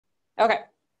Okay.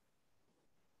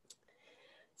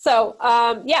 So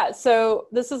yeah, so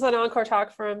this is an encore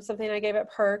talk from something I gave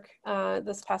at CURC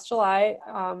this past July.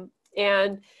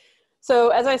 And so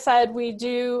as I said, we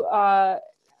do a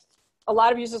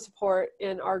lot of user support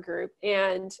in our group.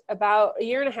 And about a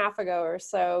year and a half ago or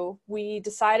so, we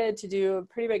decided to do a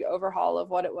pretty big overhaul of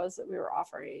what it was that we were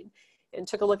offering, and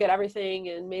took a look at everything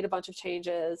and made a bunch of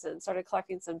changes and started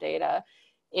collecting some data.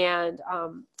 And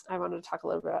I wanted to talk a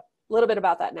little bit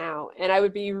about that now. And I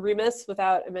would be remiss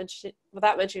without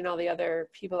mentioning all the other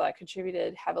people that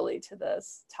contributed heavily to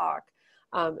this talk.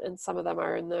 And some of them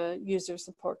are in the user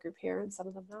support group here and some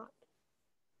of them not.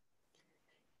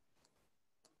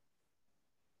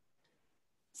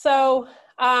 So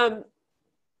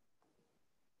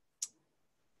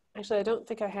actually, I don't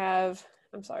think I have,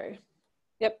 I'm sorry.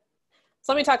 Yep.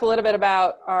 So let me talk a little bit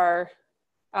about our,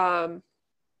 there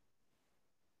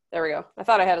we go. I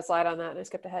thought I had a slide on that and I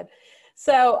skipped ahead.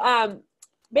 So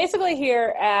basically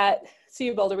here at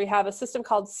CU Boulder, we have a system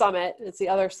called Summit. It's the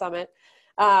other Summit.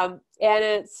 And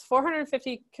it's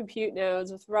 450 compute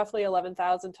nodes with roughly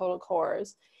 11,000 total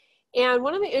cores. And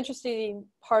one of the interesting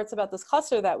parts about this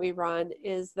cluster that we run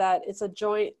is that it's a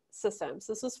joint system.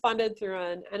 So this was funded through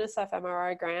an NSF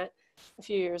MRI grant a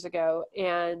few years ago.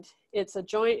 And it's a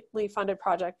jointly funded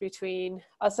project between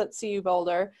us at CU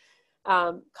Boulder,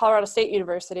 Colorado State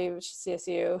University, which is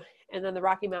CSU, and then the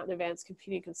Rocky Mountain Advanced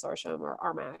Computing Consortium, or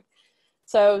RMAC.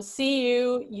 So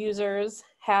CU users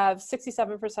have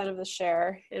 67% of the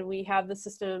share, and we have the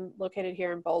system located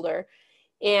here in Boulder.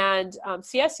 And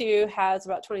CSU has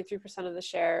about 23% of the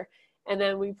share, and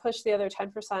then we push the other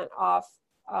 10% off,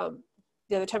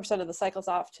 the other 10% of the cycles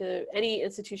off to any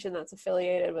institution that's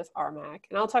affiliated with RMAC.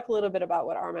 And I'll talk a little bit about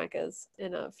what RMAC is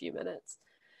in a few minutes.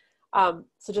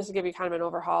 So just to give you kind of an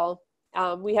overhaul,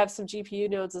 we have some GPU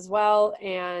nodes as well,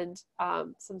 and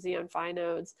some Xeon Phi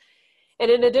nodes.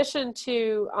 And in addition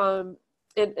to,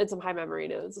 and some high memory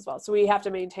nodes as well. So we have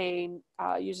to maintain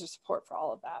user support for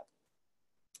all of that.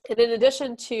 And in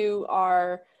addition to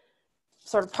our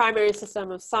sort of primary system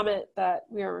of Summit that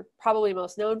we are probably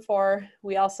most known for,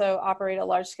 we also operate a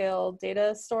large-scale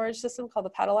data storage system called the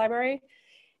PETA library.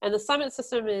 And the Summit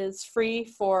system is free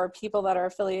for people that are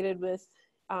affiliated with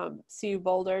CU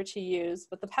Boulder to use,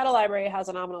 but the PETA library has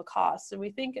a nominal cost, and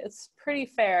we think it's pretty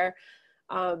fair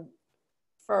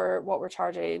for what we're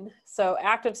charging. So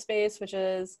Active Space, which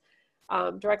is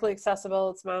directly accessible,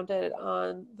 it's mounted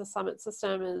on the Summit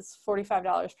system, is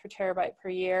 $45 per terabyte per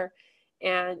year.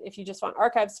 And if you just want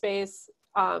archive space,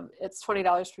 it's $20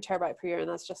 per terabyte per year, and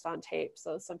that's just on tape.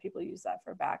 So some people use that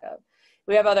for backup.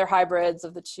 We have other hybrids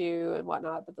of the two and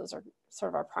whatnot, but those are sort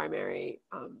of our primary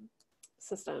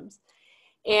systems.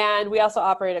 And we also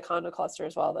operate a condo cluster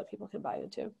as well that people can buy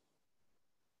into.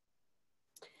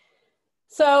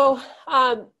 So,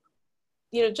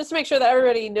 you know, just to make sure that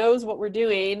everybody knows what we're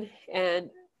doing and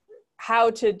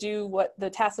how to do what the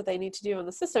tasks that they need to do in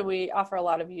the system, we offer a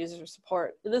lot of user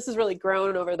support. And this has really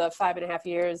grown over the 5.5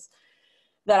 years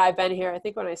that I've been here. I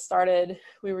think when I started,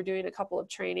 we were doing a couple of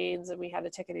trainings and we had a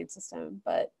ticketing system,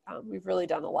 but we've really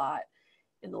done a lot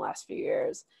in the last few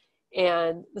years.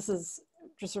 And this is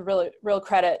just a real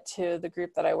credit to the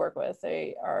group that I work with.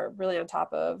 They are really on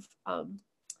top of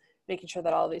making sure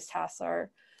that all of these tasks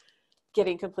are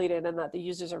getting completed and that the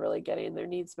users are really getting their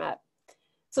needs met.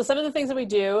 So some of the things that we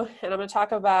do, and I'm going to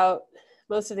talk about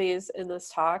most of these in this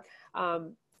talk,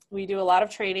 we do a lot of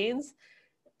trainings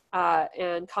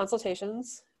and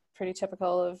consultations, pretty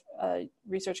typical of a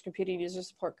research computing user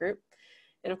support group.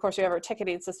 And of course, we have our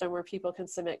ticketing system where people can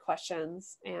submit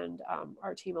questions and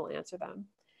our team will answer them.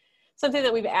 Something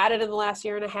that we've added in the last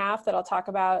year and a half that I'll talk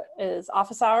about is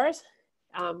office hours,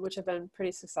 which have been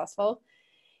pretty successful.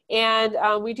 And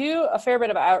we do a fair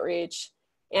bit of outreach.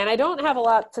 And I don't have a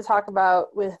lot to talk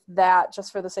about with that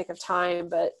just for the sake of time,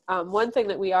 but one thing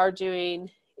that we are doing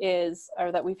is,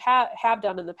 or that we've have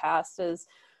done in the past, is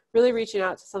really reaching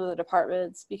out to some of the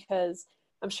departments, because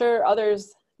I'm sure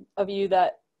others of you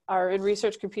that are in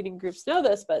research computing groups know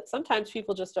this, but sometimes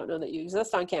people just don't know that you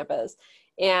exist on campus.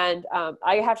 And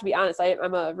I have to be honest,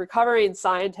 I'm a recovering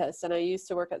scientist, and I used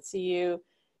to work at CU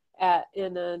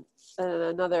in an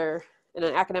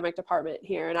academic department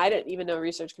here, and I didn't even know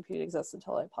research computing exists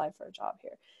until I applied for a job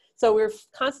here. So we're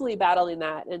constantly battling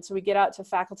that, and so we get out to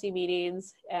faculty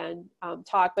meetings and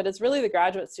talk, but it's really the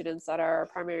graduate students that are our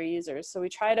primary users. So we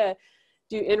try to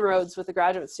do inroads with the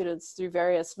graduate students through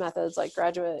various methods like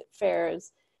graduate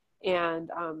fairs, and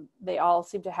they all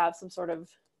seem to have some sort of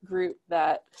group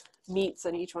that meets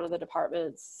in each one of the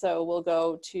departments. So we'll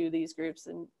go to these groups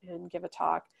and give a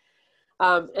talk.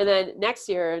 And then next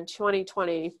year in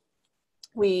 2020,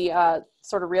 we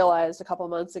sort of realized a couple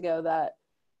of months ago that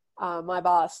my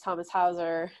boss, Thomas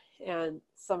Hauser, and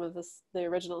some of the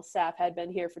original staff had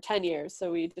been here for 10 years.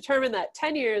 So we determined that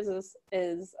 10 years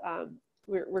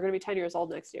we're going to be 10 years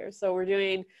old next year. So we're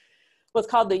doing what's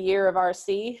called the Year of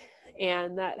RC,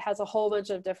 and that has a whole bunch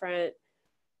of different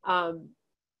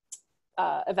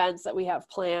events that we have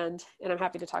planned. And I'm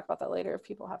happy to talk about that later if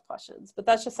people have questions. But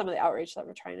that's just some of the outreach that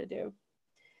we're trying to do.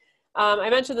 I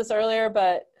mentioned this earlier,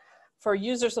 but for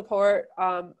user support,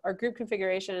 our group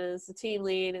configuration is the team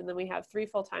lead, and then we have 3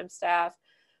 full-time staff,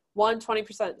 one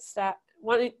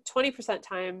 20%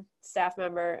 time staff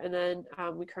member, and then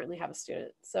we currently have a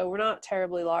student. So we're not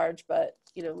terribly large, but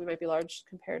you know, we might be large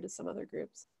compared to some other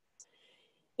groups.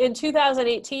 In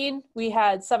 2018, we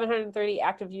had 730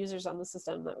 active users on the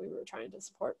system that we were trying to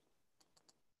support.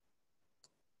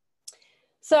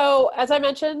 So as I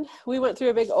mentioned, we went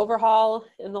through a big overhaul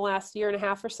in the last year and a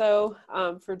half or so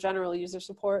for general user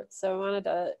support. So I wanted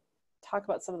to talk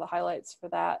about some of the highlights for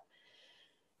that.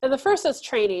 And the first is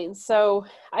training. So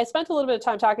I spent a little bit of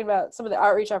time talking about some of the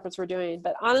outreach efforts we're doing,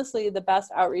 but honestly, the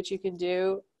best outreach you can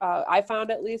do, I found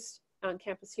at least on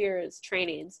campus here, is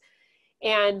trainings.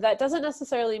 And that doesn't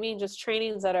necessarily mean just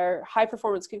trainings that are high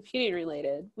performance computing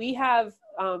related. We have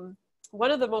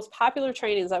one of the most popular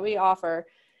trainings that we offer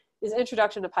is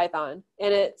Introduction to Python.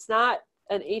 And it's not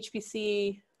an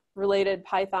HPC related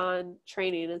Python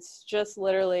training. It's just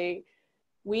literally,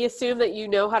 we assume that you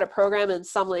know how to program in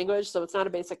some language, so it's not a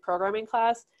basic programming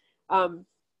class, but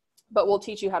we'll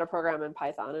teach you how to program in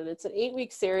Python. And it's an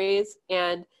 8-week series,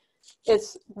 and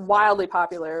it's wildly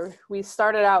popular. We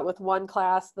started out with one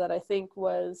class that I think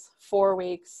was 4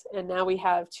 weeks, and now we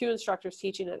have 2 instructors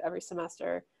teaching it every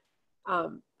semester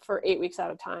for 8 weeks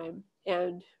at a time.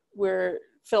 And we're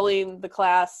filling the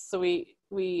class, so we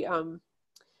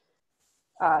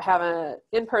have an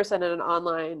in-person and an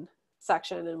online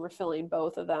section, and we're filling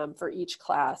both of them for each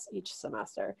class each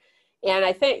semester. And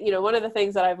I think, you know, one of the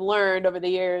things that I've learned over the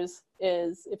years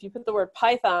is if you put the word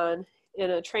Python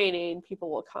in a training,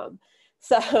 people will come.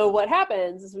 So what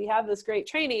happens is we have this great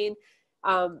training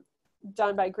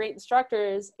done by great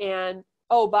instructors, and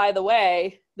oh, by the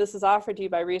way, this is offered to you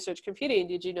by Research Computing.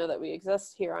 Did you know that we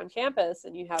exist here on campus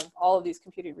and you have all of these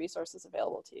computing resources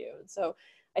available to you? And so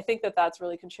I think that that's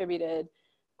really contributed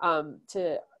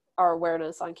to our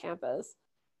awareness on campus.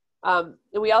 And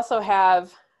we also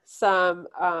have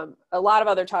a lot of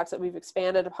other talks that we've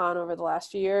expanded upon over the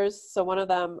last few years. So one of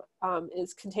them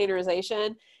is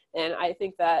containerization. And I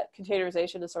think that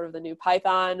containerization is sort of the new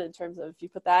Python in terms of if you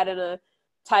put that in a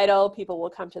title, people will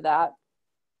come to that.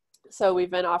 So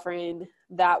we've been offering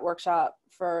that workshop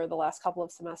for the last couple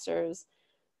of semesters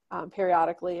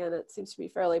periodically, and it seems to be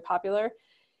fairly popular.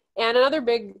 And another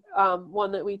big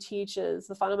one that we teach is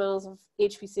the fundamentals of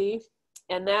HPC,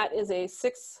 and that is a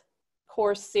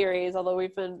 6-course series, although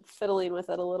we've been fiddling with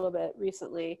it a little bit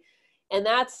recently. And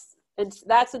that's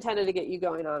intended to get you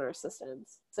going on our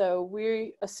systems. So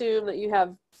we assume that you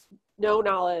have no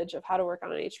knowledge of how to work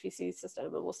on an HPC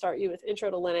system, and we'll start you with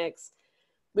Intro to Linux,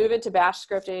 move into Bash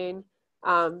scripting,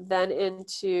 then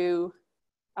into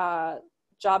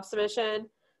job submission.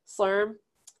 Slurm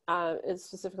is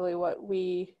specifically what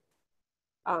we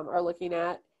are looking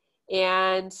at.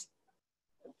 And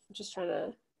I'm just trying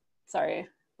to, sorry,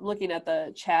 I'm looking at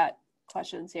the chat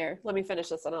questions here. Let me finish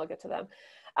this and I'll get to them.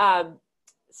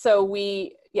 So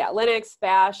Linux,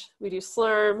 Bash, we do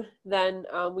Slurm. Then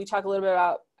we talk a little bit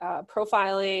about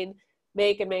profiling,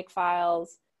 make and make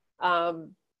files.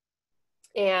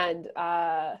 And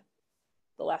the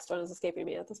last one is escaping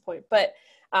me at this point. But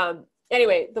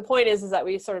anyway, the point is that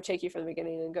we sort of take you from the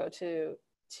beginning and go to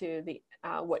the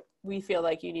what we feel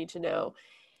like you need to know.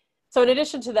 So in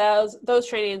addition to those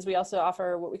trainings, we also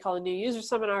offer what we call a new user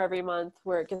seminar every month,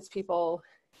 where it gives people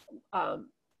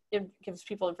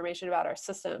information about our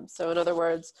system. So in other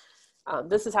words,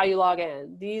 this is how you log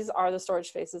in. These are the storage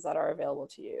spaces that are available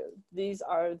to you. These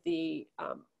are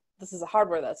this is the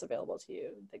hardware that's available to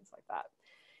you, and things like that.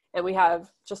 And we have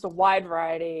just a wide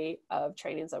variety of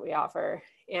trainings that we offer.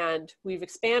 And we've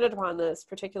expanded upon this,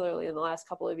 particularly in the last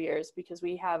couple of years, because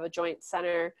we have a joint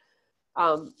center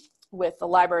with the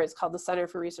library. It's called the Center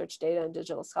for Research Data and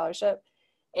Digital Scholarship.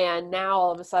 And now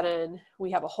all of a sudden,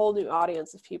 we have a whole new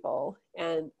audience of people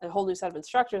and a whole new set of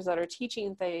instructors that are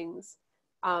teaching things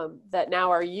that now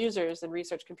our users in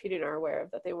research computing are aware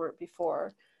of that they weren't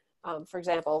before. For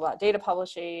example, about data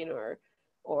publishing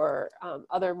or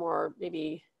other more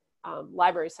maybe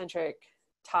library-centric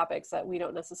topics that we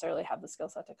don't necessarily have the skill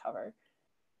set to cover.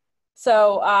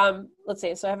 So let's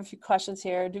see, so I have a few questions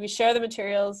here. Do we share the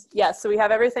materials? Yes, so we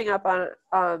have everything up on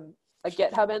a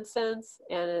GitHub instance,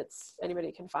 and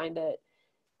anybody can find it.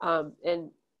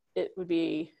 And it would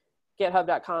be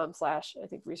github.com/ I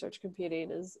think research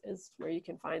computing is where you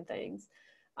can find things.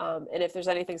 And if there's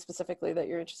anything specifically that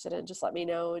you're interested in, just let me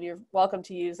know, and you're welcome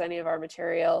to use any of our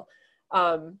material.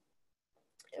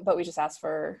 But we just ask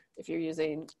for, if you're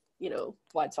using,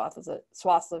 wide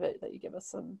swaths of it, that you give us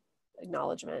some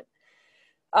acknowledgement.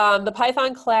 The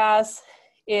Python class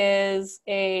is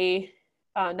a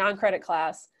non-credit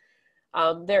class.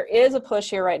 There is a push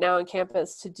here right now on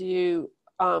campus to do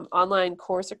online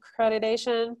course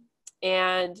accreditation.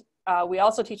 And we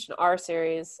also teach an R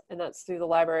series, and that's through the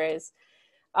libraries.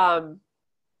 And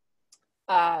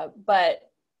the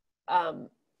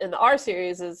R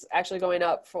series is actually going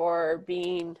up for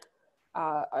being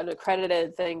an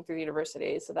accredited thing through the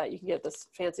university, so that you can get this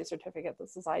fancy certificate that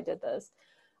says I did this.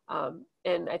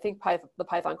 And I think the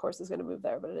Python course is going to move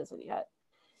there, but it isn't yet.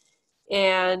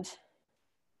 And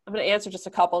I'm going to answer just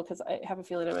a couple because I have a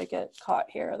feeling I might get caught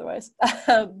here otherwise.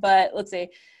 But let's see.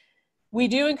 We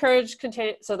do encourage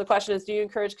so the question is, do you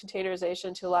encourage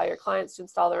containerization to allow your clients to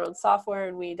install their own software?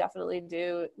 And we definitely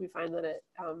do. We find that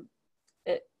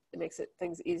it makes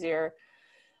things easier.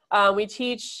 We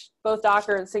teach both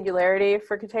Docker and Singularity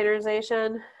for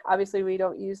containerization. Obviously, we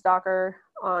don't use Docker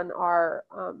on our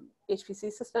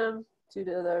HPC system due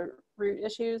to the root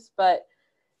issues, but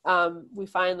we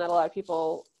find that a lot of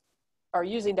people are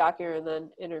using Docker and then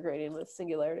integrating with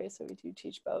Singularity, so we do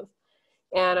teach both.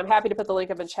 And I'm happy to put the link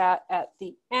up in chat at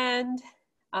the end.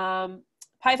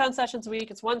 Python sessions a week,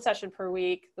 it's one session per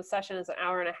week. The session is an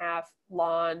hour and a half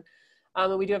long.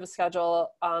 And we do have a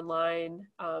schedule online.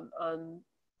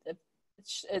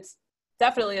 It's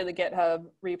definitely in the GitHub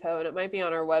repo, and it might be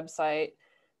on our website,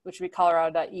 which would be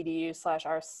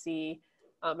colorado.edu/RC,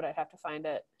 but I'd have to find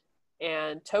it.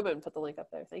 And Tobin put the link up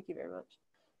there. Thank you very much.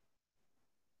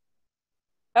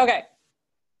 Okay.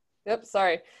 Oops,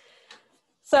 sorry.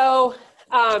 So,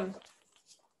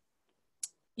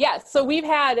 yeah, so we've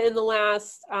had in the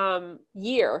last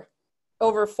year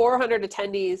over 400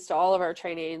 attendees to all of our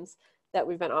trainings that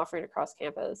we've been offering across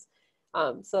campus.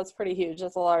 So that's pretty huge.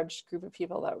 That's a large group of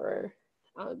people that we're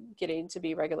getting to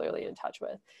be regularly in touch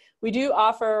with. We do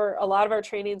offer a lot of our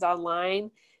trainings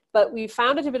online, but we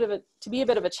found it to be a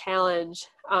bit of a challenge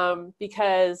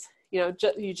because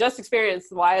you just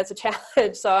experienced why it's a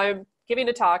challenge. So I'm giving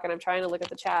a talk and I'm trying to look at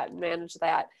the chat and manage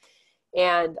that.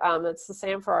 And it's the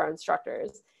same for our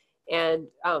instructors. And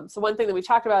so one thing that we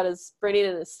talked about is bringing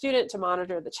in a student to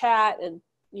monitor the chat and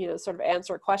sort of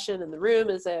answer a question in the room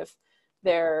as if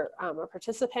they're a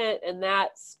participant, and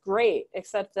that's great,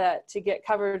 except that to get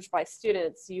coverage by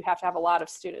students, you have to have a lot of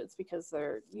students because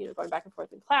they're going back and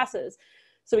forth in classes.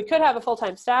 So we could have a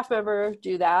full-time staff member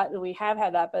do that, and we have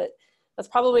had that, but that's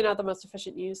probably not the most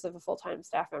efficient use of a full-time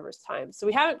staff member's time. So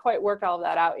we haven't quite worked all of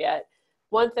that out yet.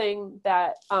 One thing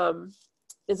that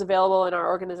is available in our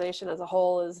organization as a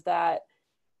whole is that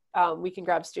we can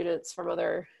grab students from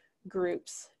other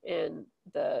groups in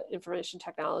the information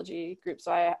technology group.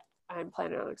 So I'm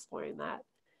planning on exploring that.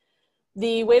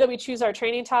 The way that we choose our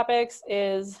training topics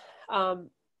is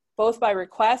both by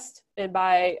request and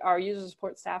by our user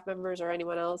support staff members or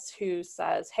anyone else who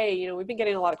says, hey, we've been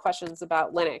getting a lot of questions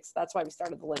about Linux. That's why we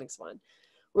started the Linux one.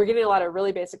 We're getting a lot of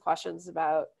really basic questions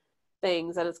about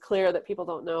things, and it's clear that people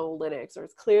don't know Linux, or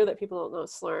it's clear that people don't know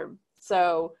Slurm.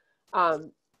 So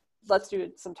let's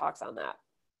do some talks on that.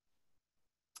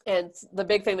 And the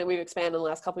big thing that we've expanded in the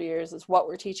last couple of years is what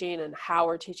we're teaching and how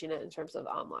we're teaching it in terms of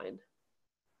online.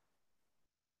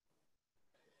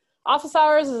 Office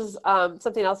hours is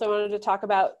something else I wanted to talk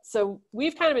about. So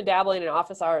we've kind of been dabbling in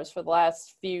office hours for the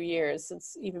last few years,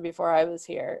 since even before I was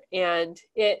here. And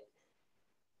it,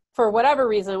 for whatever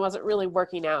reason, wasn't really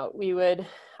working out. We would,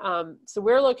 so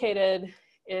we're located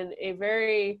in a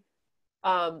very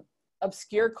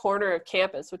obscure corner of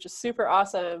campus, which is super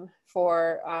awesome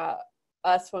for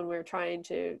us when we're trying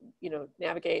to,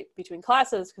 navigate between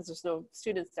classes, because there's no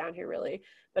students down here really,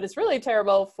 but it's really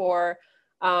terrible for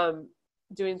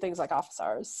doing things like office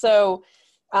hours. So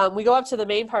we go up to the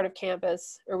main part of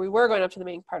campus, or we were going up to the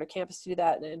main part of campus to do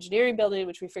that in the engineering building,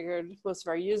 which we figured most of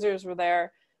our users were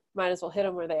there, might as well hit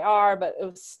them where they are, but it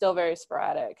was still very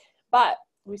sporadic. But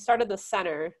we started the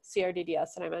center,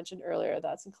 CRDDS, that I mentioned earlier,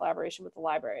 that's in collaboration with the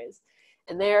libraries.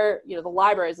 And there, the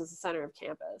libraries is the center of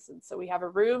campus. And so we have a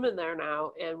room in there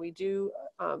now, and we do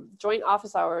joint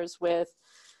office hours with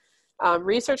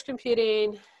research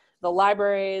computing, the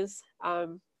libraries.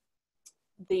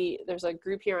 There's a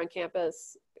group here on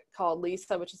campus called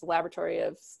LISA, which is a laboratory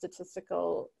of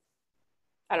statistical,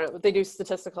 they do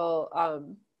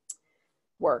statistical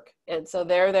work. And so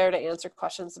they're there to answer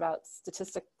questions about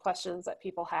statistic questions that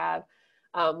people have.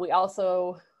 We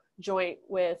also joint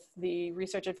with the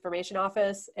Research Information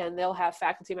Office, and they'll have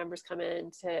faculty members come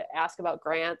in to ask about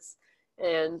grants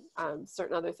and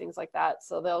certain other things like that.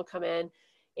 So they'll come in,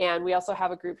 and we also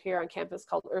have a group here on campus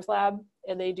called Earth Lab,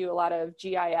 and they do a lot of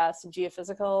GIS and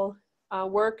geophysical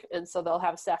work, and so they'll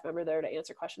have a staff member there to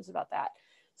answer questions about that.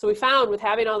 So we found with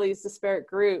having all these disparate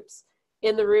groups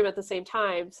in the room at the same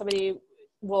time, somebody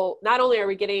will, not only are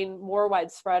we getting more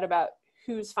widespread about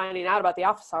who's finding out about the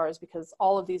office hours, because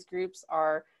all of these groups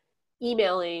are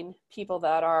emailing people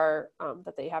that are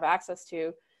that they have access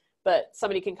to, but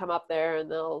somebody can come up there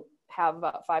and they'll have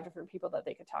about 5 different people that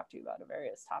they could talk to about a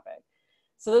various topic.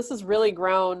 So this has really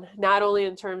grown, not only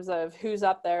in terms of who's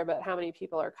up there, but how many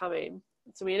people are coming.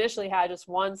 So we initially had just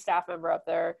 1 staff member up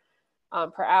there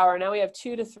per hour. Now we have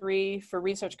 2 to 3 for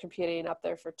research computing up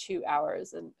there for 2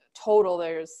 hours. And total,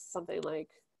 there's something like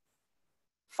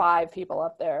 5 people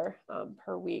up there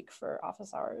per week for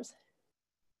office hours.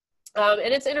 And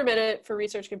it's intermittent for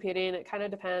research computing. It kind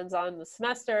of depends on the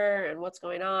semester and what's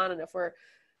going on, and if we're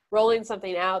rolling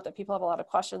something out that people have a lot of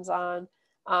questions on.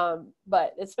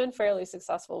 But it's been fairly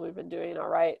successful. We've been doing all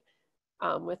right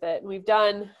with it. And we've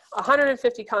done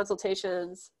 150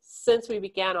 consultations since we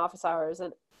began office hours,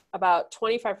 and about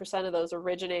 25% of those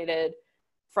originated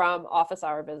from office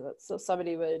hour visits. So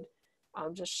somebody would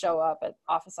just show up at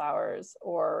office hours,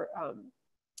 or,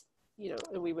 you know,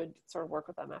 and we would sort of work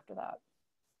with them after that.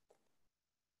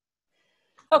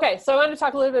 Okay, so I wanted to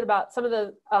talk a little bit about some of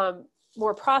the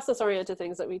more process-oriented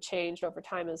things that we changed over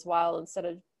time as well, instead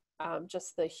of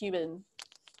just the human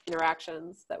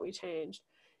interactions that we changed.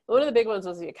 And one of the big ones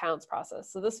was the accounts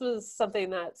process. So this was something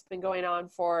that's been going on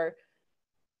for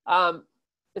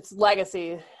its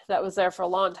legacy that was there for a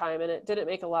long time, and it didn't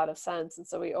make a lot of sense, and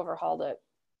so we overhauled it.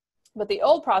 But the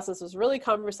old process was really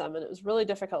cumbersome, and it was really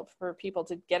difficult for people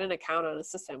to get an account on a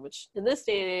system, which in this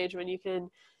day and age, when you can,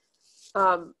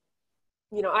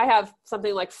 you know, I have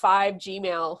something like 5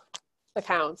 Gmail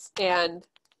accounts, and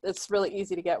it's really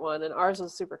easy to get one, and ours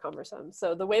was super cumbersome.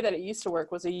 So the way that it used to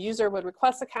work was a user would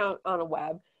request an account on a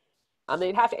web.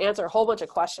 They'd have to answer a whole bunch of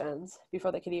questions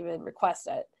before they could even request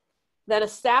it. Then a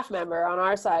staff member on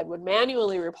our side would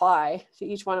manually reply to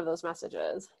each one of those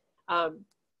messages. And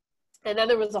then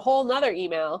there was a whole nother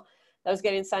email that was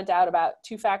getting sent out about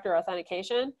 2-factor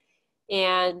authentication.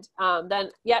 And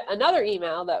then yet another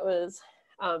email that was,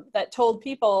 that told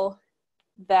people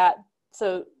that,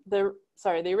 so the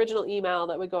original email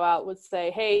that would go out would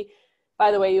say, hey,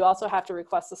 by the way, you also have to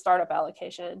request a startup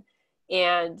allocation.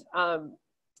 And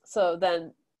so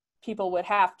then people would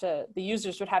have to, the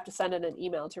users would have to send in an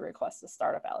email to request a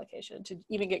startup allocation to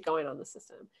even get going on the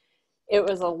system. It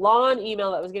was a long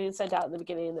email that was getting sent out in the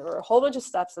beginning. There were a whole bunch of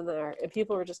steps in there, and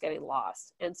people were just getting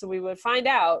lost. And so we would find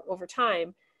out over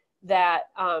time that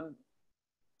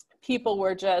people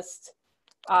were just,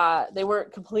 they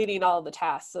weren't completing all of the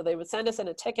tasks. So they would send us in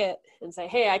a ticket and say,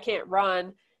 hey, I can't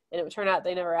run. And it would turn out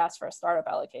they never asked for a startup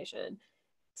allocation.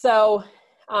 So,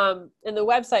 and the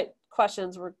website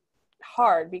questions were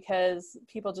hard because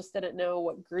people just didn't know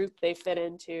what group they fit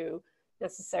into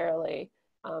necessarily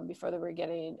before they were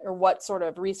getting, or what sort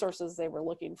of resources they were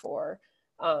looking for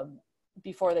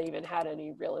before they even had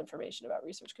any real information about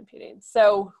research computing.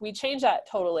 So we changed that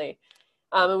totally.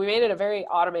 And we made it a very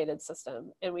automated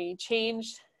system, and we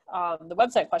changed the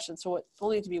website questions to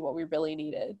only to be what we really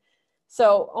needed.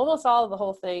 So almost all of the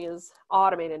whole thing is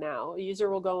automated now. A user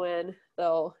will go in,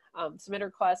 they'll submit a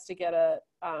request to get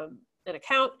an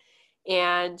account,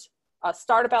 and a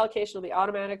startup allocation will be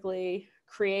automatically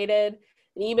created.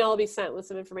 An email will be sent with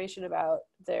some information about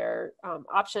their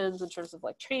options in terms of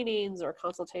like trainings or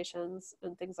consultations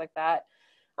and things like that.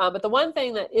 But the one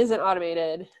thing that isn't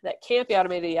automated, that can't be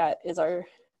automated yet, is our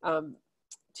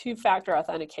 2-factor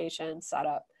authentication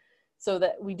setup. So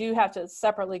that we do have to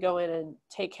separately go in and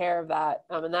take care of that.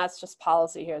 And that's just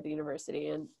policy here at the university.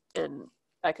 And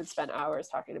I could spend hours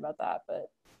talking about that, but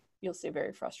you'll see a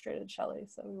very frustrated Shelley,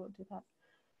 so we won't do that.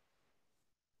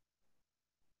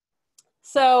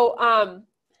 So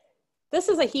this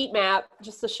is a heat map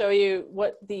just to show you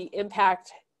what the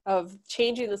impact of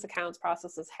changing this accounts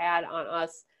process has had on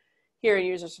us here in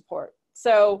user support.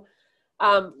 So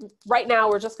right now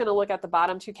we're just going to look at the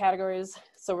bottom 2 categories.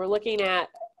 So we're looking at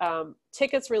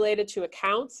tickets related to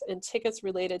accounts and tickets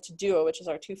related to Duo, which is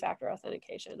our 2-factor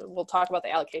authentication. And we'll talk about the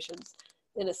allocations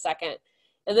in a second.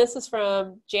 And this is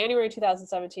from January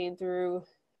 2017 through,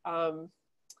 sorry,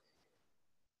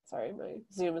 my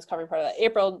Zoom is covering part of that,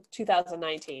 April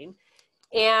 2019.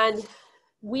 And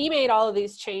we made all of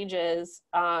these changes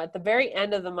at the very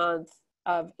end of the month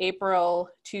of April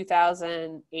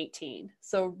 2018.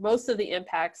 So most of the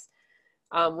impacts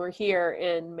were here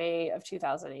in May of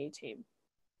 2018.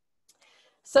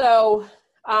 So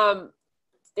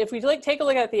if we take a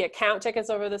look at the account tickets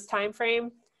over this time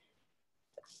frame,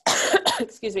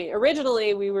 excuse me,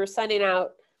 originally we were sending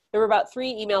out, there were about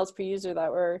 3 emails per user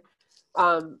that were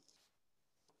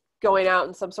going out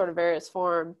in some sort of various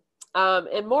form.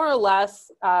 And more or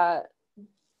less,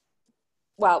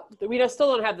 well, we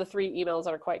still don't have the 3 emails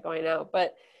that are quite going out,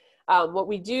 but what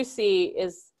we do see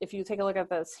is, if you take a look at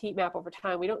this heat map over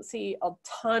time, we don't see a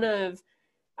ton of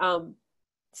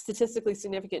statistically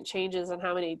significant changes in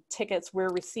how many tickets we're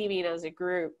receiving as a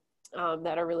group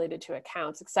that are related to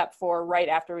accounts, except for right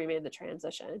after we made the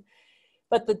transition.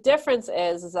 But the difference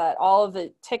is that all of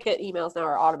the ticket emails now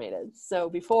are automated. So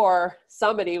before,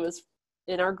 somebody was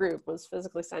in our group was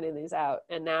physically sending these out,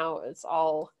 and now it's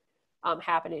all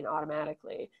happening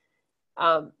automatically.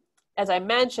 As I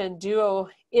mentioned, Duo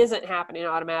isn't happening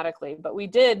automatically, but we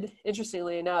did,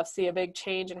 interestingly enough, see a big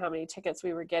change in how many tickets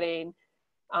we were getting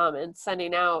and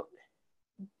sending out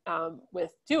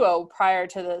with Duo prior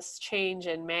to this change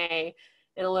in May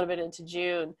and a little bit into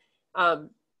June.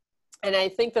 And I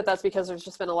think that that's because there's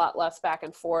just been a lot less back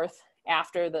and forth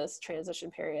after this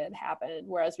transition period happened.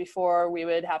 Whereas before, we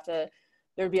would have to,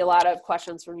 there'd be a lot of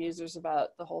questions from users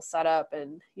about the whole setup,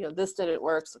 and, you know, this didn't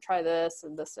work, so try this,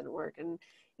 and this didn't work. And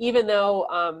even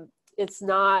though it's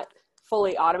not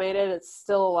fully automated, it's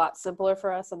still a lot simpler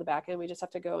for us on the back end. We just have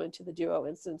to go into the Duo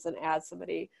instance and add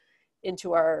somebody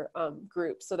into our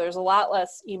group. So there's a lot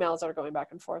less emails that are going back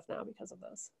and forth now because of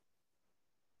this.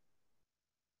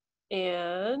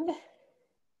 And,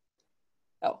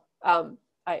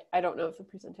 I don't know if the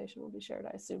presentation will be shared.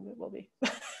 I assume it will be.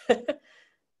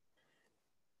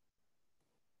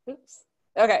 Oops.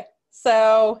 Okay,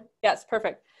 so yes,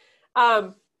 perfect.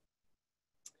 So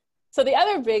the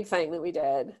other big thing that we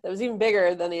did that was even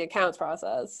bigger than the accounts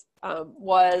process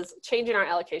was changing our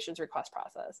allocations request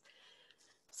process.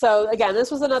 So again,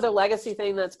 this was another legacy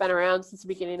thing that's been around since the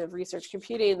beginning of research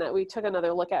computing that we took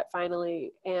another look at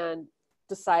finally and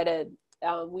decided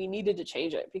we needed to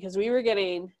change it, because we were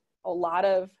getting a lot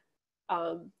of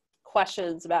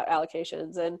questions about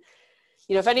allocations. And,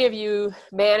 you know, if any of you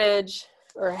manage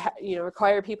or, you know,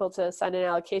 require people to send in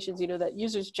allocations, you know that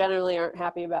users generally aren't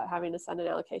happy about having to send in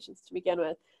allocations to begin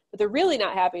with, but they're really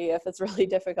not happy if it's really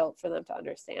difficult for them to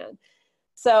understand.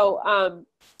 So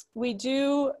we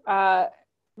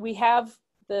have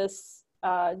this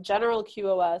general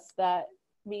QoS that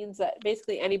means that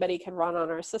basically anybody can run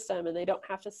on our system and they don't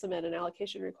have to submit an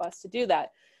allocation request to do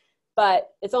that.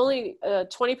 But it's only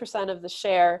 20% of the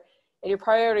share, and your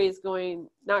priority is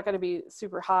not going to be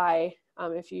super high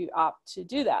if you opt to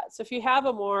do that. So if you have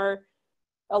a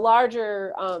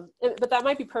larger, but that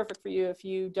might be perfect for you if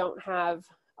you don't have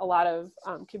a lot of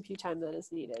compute time that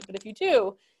is needed. But if you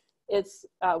do,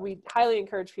 we highly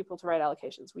encourage people to write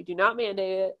allocations. We do not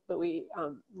mandate it, but we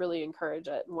really encourage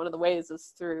it. And one of the ways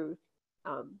is through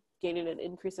gaining an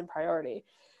increase in priority.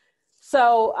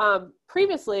 So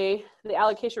previously, the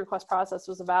allocation request process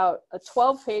was about a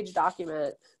 12-page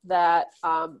document that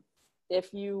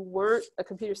if you weren't a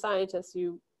computer scientist,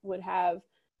 you would have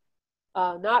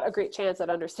not a great chance at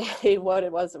understanding what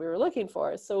it was that we were looking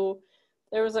for. So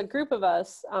there was a group of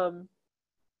us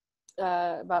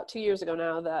about 2 years ago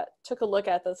now that took a look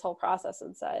at this whole process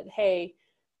and said, hey,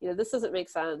 you know, this doesn't make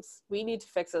sense. We need to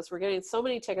fix this. We're getting so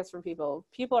many tickets from people.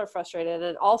 People are frustrated.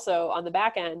 And also on the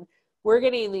back end, we're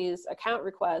getting these account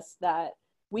requests that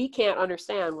we can't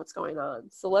understand what's going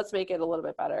on. So let's make it a little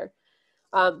bit better.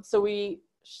 So we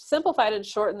simplified and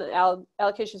shortened the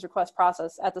allocations request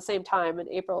process at the same time in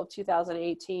April of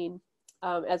 2018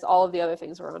 as all of the other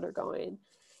things were undergoing.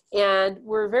 And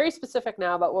we're very specific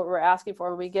now about what we're asking for.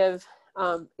 And we give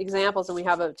examples, and we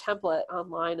have a template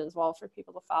online as well for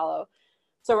people to follow.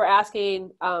 So we're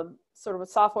asking sort of what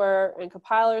software and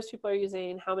compilers people are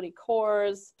using, how many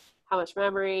cores, how much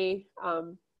memory,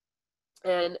 and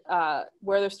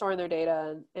where they're storing their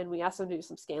data. And we ask them to do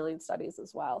some scaling studies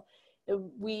as well. And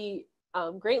we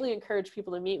greatly encourage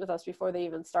people to meet with us before they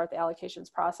even start the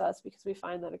allocations process, because we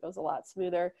find that it goes a lot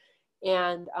smoother.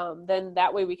 And then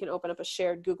that way we can open up a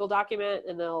shared Google document,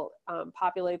 and they'll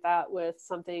populate that with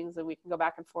some things, and we can go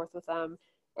back and forth with them.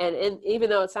 And even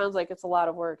though it sounds like it's a lot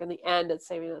of work, in the end, it's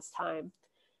saving us time.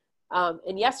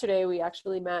 And yesterday we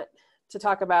actually met to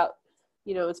talk about,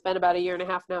 you know, it's been about 1.5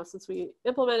 years now since we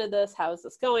implemented this. How is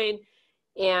this going?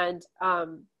 And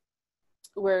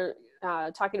we're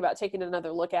talking about taking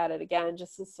another look at it again,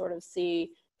 just to sort of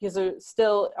see, because there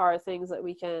still are things that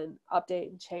we can update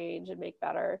and change and make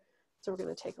better. So we're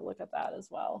going to take a look at that as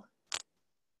well.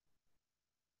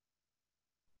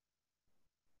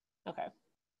 Okay.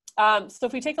 So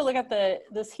if we take a look at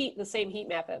the same heat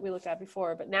map that we looked at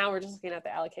before, but now we're just looking at the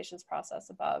allocations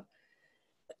process above.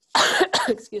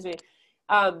 excuse me.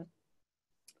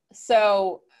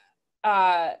 So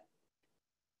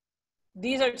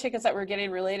these are tickets that we're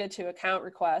getting related to account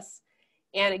requests.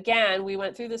 And again, we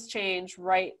went through this change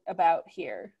right about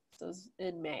here. So it was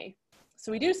in May.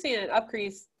 So we do see an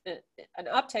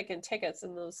uptick in tickets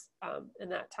in those in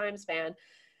that time span.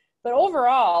 But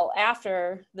overall,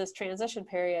 after this transition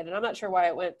period, and I'm not sure why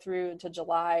it went through into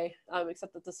July,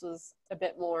 except that this was a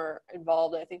bit more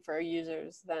involved, I think, for our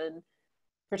users than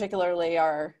particularly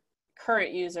our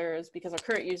current users, because our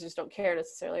current users don't care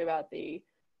necessarily about the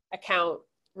account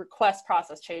request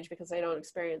process change because they don't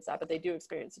experience that, but they do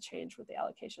experience a change with the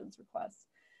allocations request.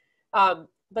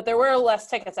 But there were less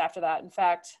tickets after that. In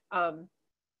fact, I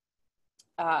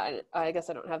guess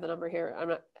I don't have the number here. I'm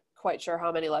not quite sure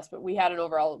how many less, but we had an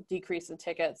overall decrease in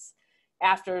tickets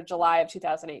after July of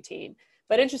 2018.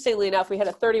 But interestingly enough, we had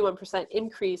a 31%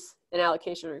 increase in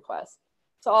allocation requests.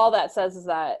 So all that says is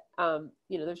that,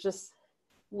 there's just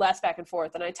less back and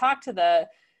forth. And I talked to the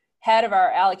head of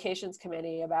our allocations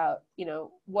committee about,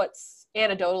 what's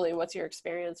anecdotally, what's your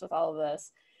experience with all of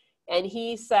this? And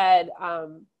he said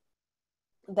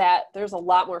that there's a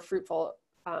lot more fruitful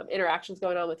interactions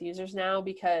going on with users now,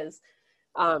 because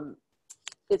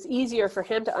it's easier for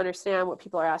him to understand what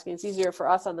people are asking. It's easier for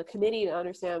us on the committee to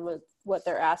understand what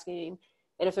they're asking.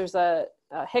 And if there's a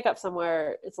hiccup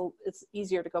somewhere, it's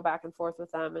easier to go back and forth with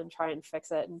them and try and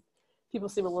fix it. And people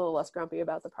seem a little less grumpy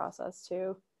about the process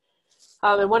too.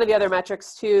 And one of the other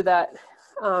metrics too that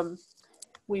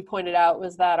we pointed out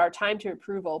was that our time to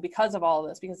approval, because of all of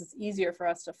this, because it's easier for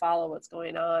us to follow what's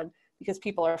going on because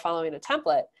people are following a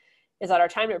template, is that our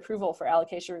time to approval for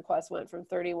allocation requests went from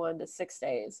 31 to 6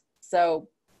 days. So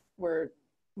we're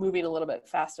moving a little bit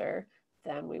faster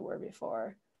than we were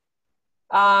before.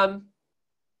 Our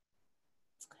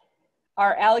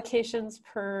allocations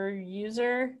per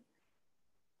user.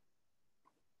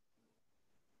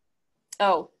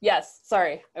 Oh, yes,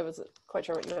 sorry. I wasn't quite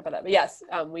sure what you meant by that, but yes,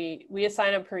 we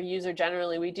assign them per user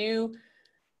generally. We do,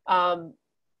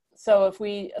 so if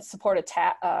we support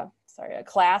a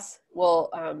class, we'll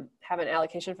have an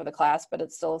allocation for the class, but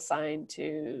it's still assigned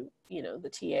to, the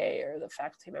TA or the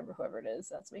faculty member, whoever it is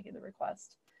that's making the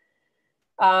request.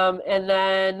 And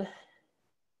then,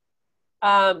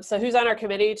 so who's on our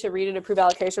committee to read and approve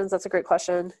allocations? That's a great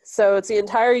question. So it's the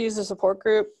entire user support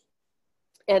group,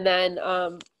 and then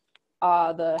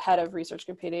the head of research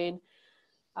computing.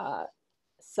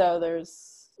 So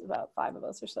there's about 5 of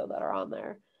us or so that are on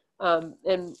there.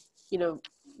 And,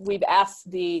 we've asked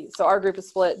so our group is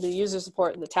split in the user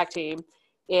support and the tech team.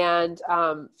 And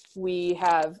we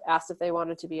have asked if they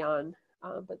wanted to be on,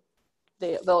 but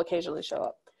they'll occasionally show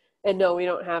up. And no, we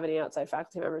don't have any outside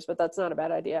faculty members, but that's not a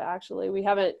bad idea, actually. We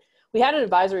had an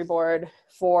advisory board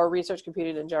for research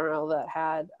computing in general that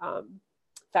had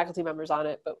faculty members on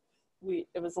it, but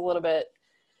it was a little bit,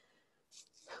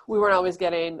 we weren't always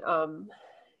getting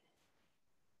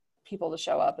people to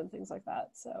show up and things like that.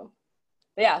 So,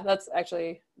 but yeah, that's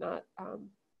actually not, I'm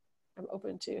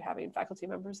open to having faculty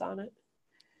members on it.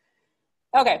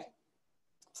 Okay,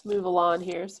 let's move along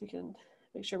here so we can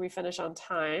make sure we finish on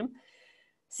time.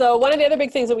 So one of the other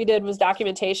big things that we did was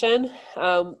documentation.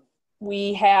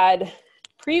 We had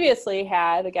previously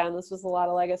had, again, this was a lot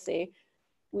of legacy,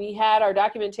 we had our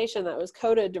documentation that was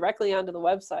coded directly onto the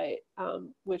website,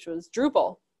 which was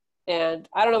Drupal. And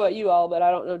I don't know about you all, but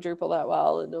I don't know Drupal that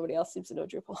well, and nobody else seems to know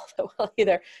Drupal that well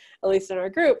either, at least in our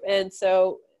group. And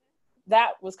so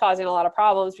that was causing a lot of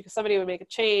problems because somebody would make a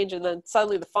change and then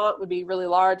suddenly the font would be really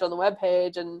large on the web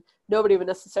page and nobody would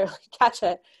necessarily catch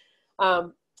it.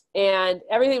 And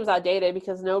everything was outdated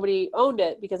because nobody owned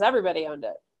it because everybody owned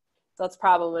it. So that's a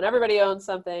problem. When everybody owns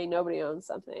something, nobody owns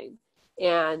something.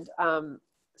 And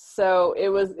so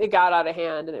it got out of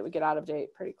hand and it would get out of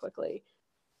date pretty quickly.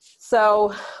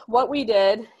 So what we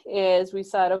did is we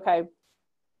said, okay,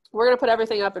 we're going to put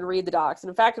everything up and read the docs. And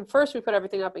in fact, at first we put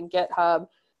everything up in GitHub,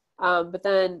 but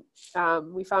then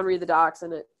we found read the docs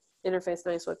and it interfaced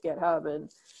nice with GitHub,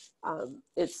 and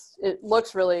it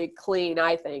looks really clean,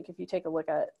 I think. If you take a look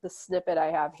at the snippet I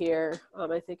have here,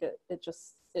 I think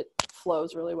it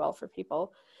flows really well for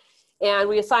people. And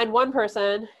we assigned one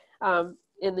person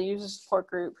in the user support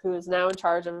group who is now in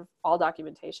charge of all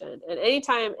documentation. And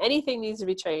anytime anything needs to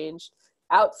be changed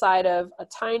outside of a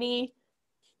tiny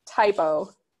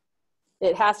typo,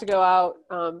 it has to go out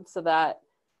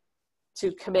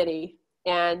to committee.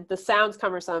 And this sounds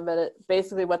cumbersome, but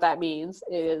basically what that means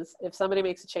is if somebody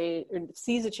makes a change or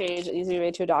sees a change that needs to be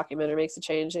made to a document or makes a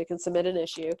change, they can submit an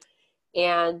issue.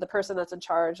 And the person that's in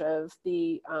charge of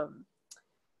the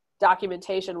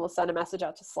documentation, we'll send a message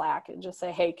out to Slack and just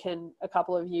say, hey, can a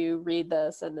couple of you read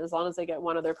this? And as long as they get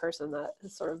one other person that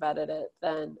has sort of vetted it,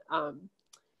 then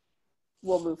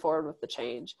we'll move forward with the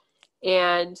change.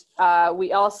 And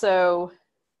we also,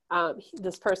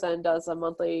 this person does a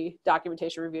monthly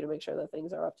documentation review to make sure that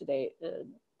things are up to date and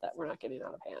that we're not getting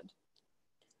out of hand.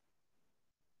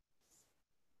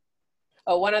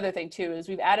 Oh, one other thing too is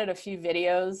we've added a few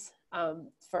videos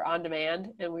for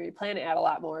on-demand, and we plan to add a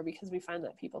lot more because we find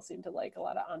that people seem to like a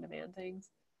lot of on-demand things.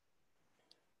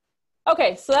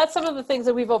 Okay, so that's some of the things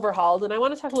that we've overhauled, and I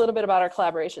want to talk a little bit about our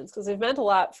collaborations because they've meant a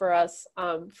lot for us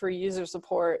for user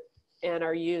support and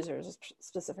our users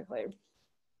specifically.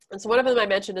 And so one of them I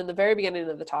mentioned in the very beginning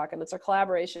of the talk, and it's our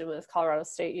collaboration with Colorado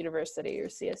State University, or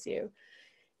CSU.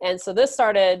 And so this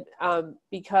started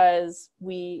because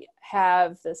we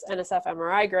have this NSF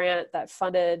MRI grant that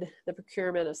funded the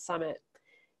procurement of Summit.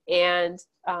 And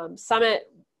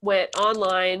Summit went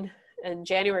online in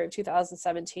January of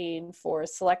 2017 for a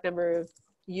select number of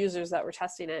users that were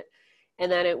testing it.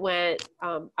 And then it went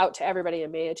out to everybody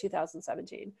in May of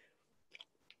 2017.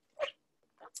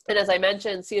 And as I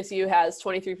mentioned, CSU has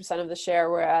 23% of the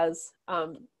share, whereas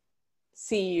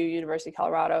CU, University of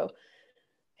Colorado,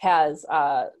 has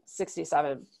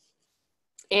 67.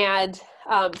 And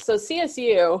so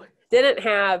CSU didn't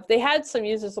have, they had some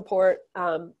user support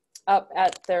up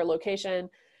at their location,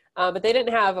 but they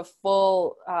didn't have a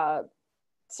full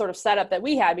sort of setup that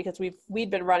we had because we'd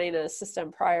been running a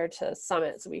system prior to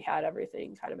Summit. So we had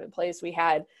everything kind of in place. We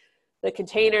had the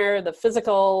container, the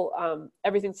physical,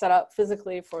 everything set up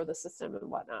physically for the system and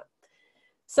whatnot.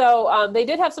 So they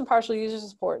did have some partial user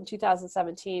support in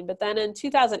 2017, but then in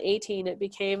 2018, it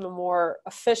became a more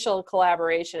official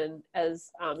collaboration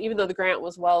as, even though the grant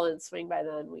was well in swing by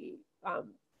then, we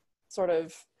sort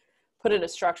of put in a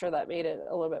structure that made it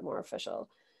a little bit more official.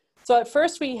 So at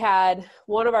first we had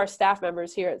one of our staff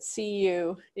members here at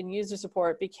CU in user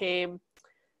support became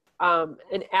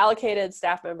an allocated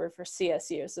staff member for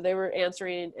CSU. So they were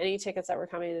answering any tickets that were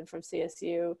coming in from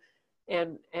CSU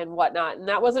and whatnot. And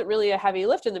that wasn't really a heavy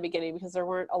lift in the beginning because there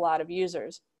weren't a lot of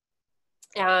users.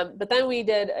 But then we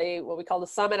did what we called a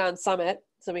summit on Summit.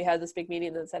 So we had this big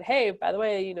meeting that said, hey, by the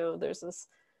way, you know, there's this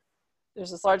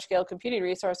large scale computing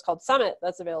resource called Summit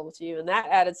that's available to you. And that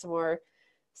added some more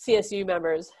CSU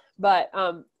members. But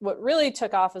what really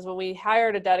took off is when we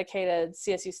hired a dedicated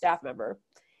CSU staff member.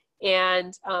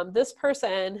 And this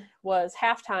person was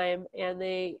half-time, and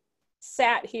they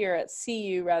sat here at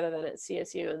CU rather than at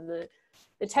CSU. And the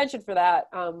intention for that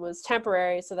was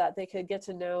temporary so that they could get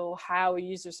to know how a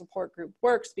user support group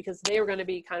works because they were going to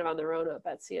be kind of on their own up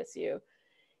at CSU.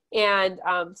 And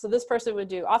so this person would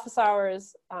do office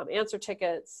hours, answer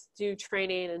tickets, do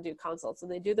training, and do consults.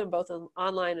 And they do them both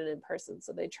online and in person.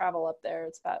 So they travel up there.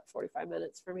 It's about 45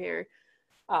 minutes from here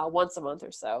once a month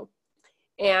or so.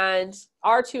 And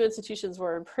our two institutions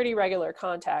were in pretty regular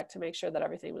contact to make sure that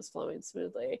everything was flowing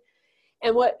smoothly.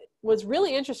 And what was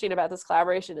really interesting about this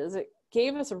collaboration is it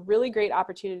gave us a really great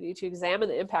opportunity to examine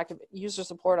the impact of user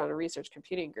support on a research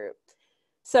computing group.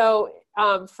 So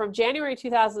from January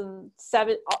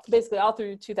 2007, basically all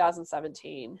through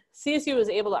 2017, CSU was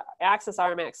able to access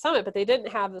RMAX Summit, but they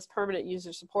didn't have this permanent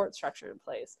user support structure in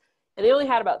place. And they only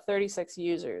had about 36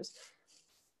 users.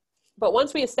 But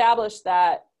once we established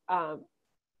that,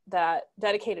 that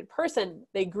dedicated person,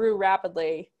 they grew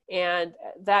rapidly. And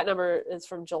that number is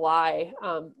from July.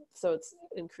 So it's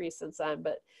increased since then.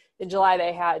 But in July,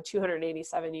 they had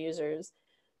 287 users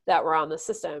that were on the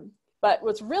system. But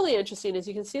what's really interesting is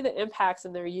you can see the impacts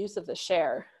in their use of the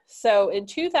share. So in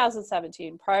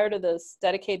 2017, prior to this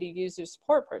dedicated user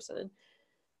support person,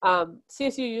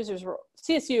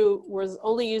 CSU was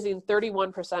only using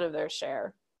 31% of their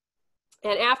share.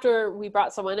 And after we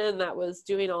brought someone in that was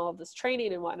doing all of this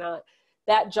training and whatnot,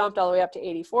 that jumped all the way up to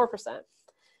 84%.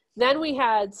 Then we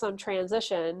had some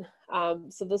transition.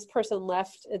 So this person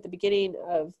left at the beginning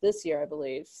of this year, I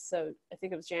believe. So I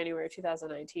think it was January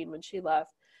 2019 when she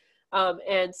left.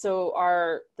 And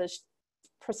so the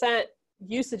percent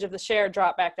usage of the share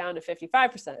dropped back down to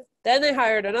 55%. Then they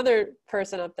hired another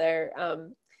person up there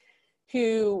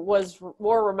who was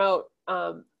more remote.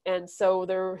 And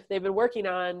so they've been working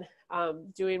on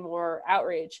doing more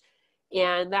outreach.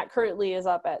 And that currently is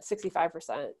up at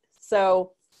 65%.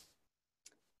 So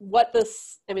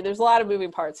there's a lot of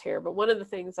moving parts here, but one of the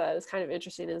things that is kind of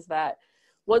interesting is that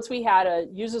once we had a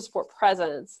user support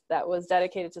presence that was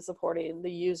dedicated to supporting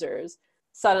the users,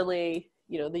 suddenly,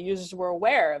 the users were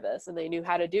aware of this and they knew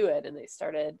how to do it and they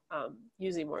started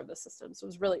using more of the system. So it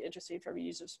was really interesting from a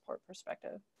user support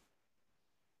perspective.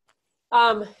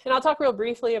 And I'll talk real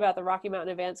briefly about the Rocky Mountain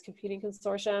Advanced Computing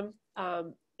Consortium.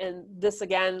 and this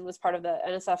again was part of the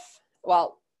NSF,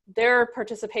 well, their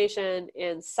participation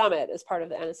in Summit is part of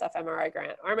the NSF MRI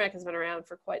grant. RMAC has been around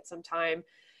for quite some time.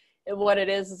 And what it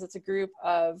is it's a group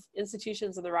of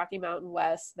institutions in the Rocky Mountain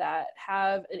West that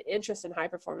have an interest in high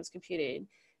performance computing.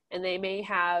 And they may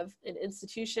have an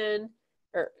institution,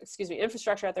 or excuse me,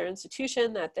 infrastructure at their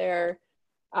institution that they're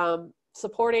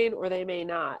supporting, or they may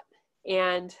not.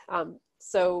 And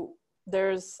so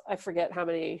there's, I forget how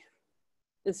many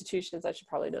institutions, I should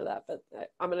probably know that, but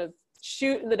I'm going to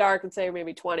shoot in the dark and say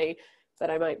maybe 20, but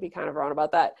I might be kind of wrong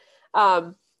about that.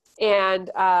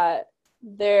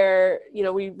 There, you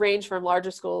know, we range from larger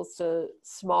schools to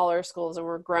smaller schools, and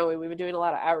we're growing. We've been doing a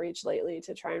lot of outreach lately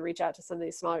to try and reach out to some of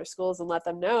these smaller schools and let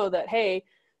them know that, hey,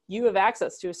 you have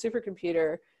access to a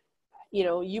supercomputer. You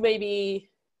know, you may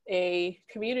be a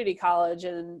community college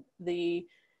in the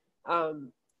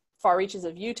far reaches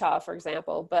of Utah, for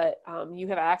example, but you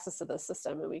have access to this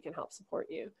system and we can help support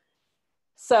you.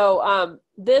 So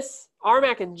this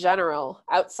RMAC in general,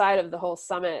 outside of the whole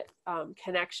Summit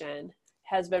connection,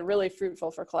 has been really fruitful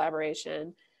for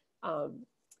collaboration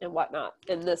and whatnot.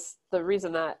 And the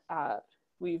reason that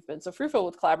we've been so fruitful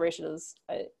with collaboration is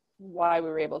why we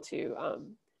were able to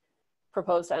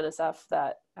propose to NSF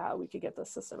that we could get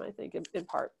this system, I think, in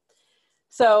part.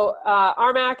 So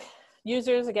RMAC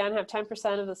users, again, have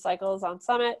 10% of the cycles on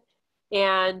Summit.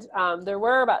 And there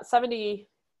were about 70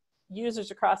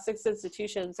 users across 6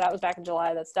 institutions. That was back in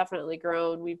July. That's definitely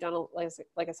grown. We've done,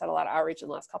 like I said, a lot of outreach in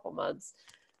the last couple months.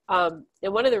 And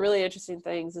one of the really interesting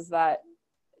things is that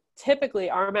typically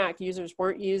RMAC users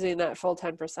weren't using that full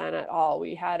 10% at all.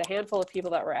 We had a handful of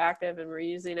people that were active and were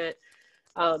using it,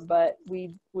 but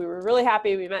we were really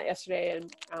happy. We met yesterday,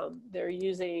 and they're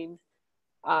using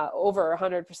over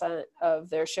 100% of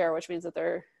their share, which means that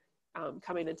they're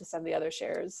coming in to send the other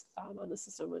shares on the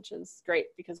system, which is great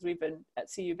because we've been at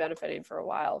CU benefiting for a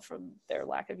while from their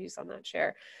lack of use on that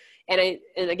share. And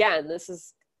again,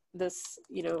 this,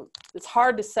 you know, it's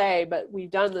hard to say, but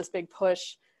we've done this big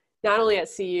push, not only at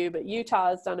CU, but Utah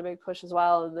has done a big push as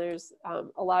well. And there's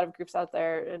a lot of groups out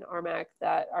there in RMAC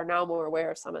that are now more aware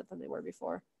of Summit than they were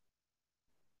before.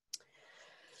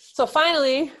 So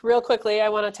finally, real quickly, I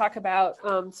want to talk about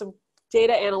some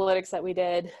data analytics that we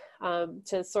did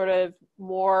to sort of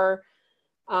more,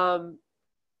 to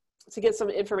get some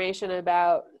information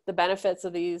about the benefits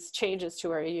of these changes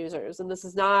to our users. And this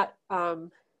is not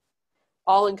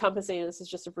all encompassing. This is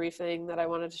just a brief thing that I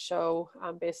wanted to show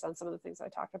based on some of the things I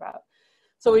talked about.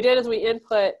 So what we did is we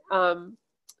input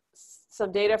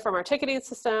some data from our ticketing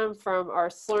system, from our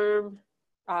SLRM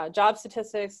job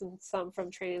statistics, and some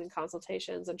from training and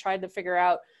consultations, and tried to figure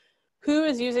out who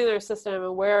is using their system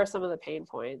and where are some of the pain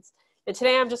points. And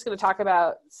today I'm just going to talk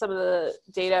about some of the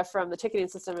data from the ticketing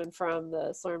system and from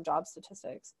the SLRM job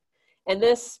statistics. And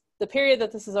the period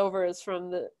that this is over is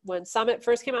from when Summit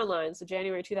first came online, so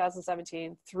January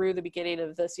 2017, through the beginning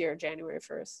of this year, January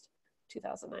 1st,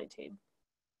 2019.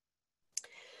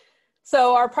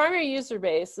 So our primary user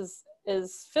base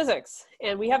is physics,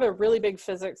 and we have a really big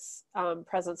physics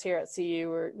presence here at CU.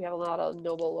 Where we have a lot of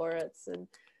Nobel laureates, and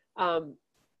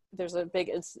there's a big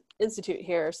institute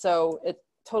here, so it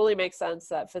totally makes sense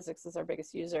that physics is our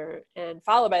biggest user, and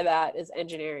followed by that is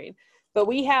engineering. But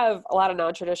we have a lot of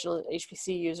non-traditional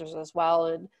HPC users as well,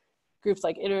 and groups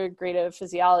like integrative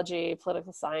physiology,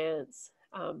 political science,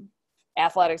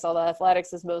 athletics, although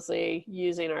athletics is mostly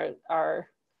using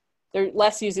they're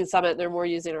less using Summit, they're more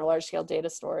using our large scale data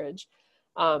storage,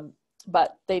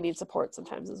 but they need support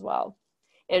sometimes as well.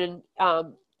 And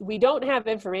we don't have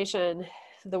information,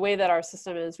 the way that our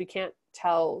system is, we can't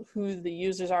tell who the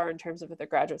users are in terms of if they're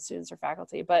graduate students or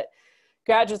faculty, but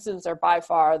graduate students are by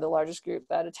far the largest group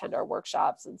that attend our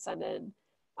workshops and send in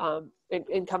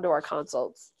and come to our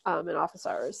consults and office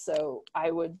hours. So I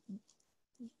would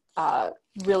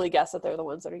really guess that they're the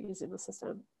ones that are using the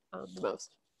system the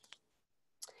most.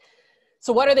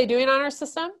 So what are they doing on our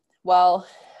system? Well,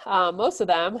 most of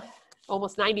them,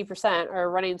 almost 90%, are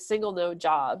running single node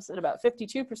jobs, and about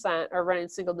 52% are running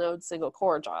single node, single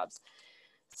core jobs.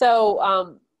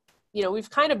 So, you know, we've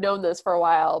kind of known this for a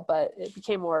while, but it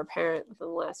became more apparent within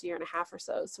the last year and a half or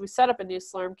so. So we set up a new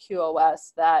SLRM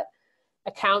QoS that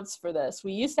accounts for this.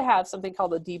 We used to have something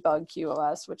called the debug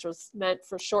QoS, which was meant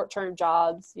for short-term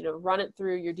jobs. You know, run it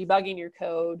through, you're debugging your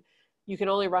code. You can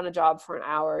only run a job for an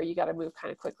hour. You got to move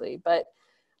kind of quickly. But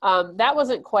that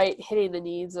wasn't quite hitting the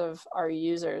needs of our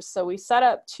users. So we set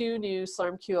up 2 new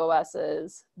SLRM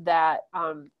QoSs that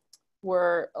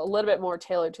were a little bit more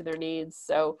tailored to their needs.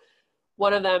 So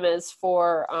one of them is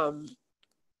for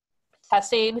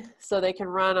testing, so they can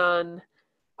run on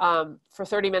for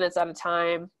 30 minutes at a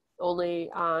time, only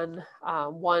on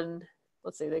one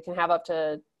let's see, they can have up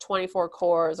to 24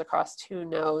 cores across 2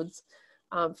 nodes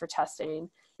for testing.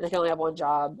 And they can only have 1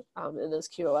 job in those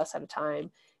QoS at a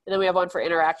time. And then we have one for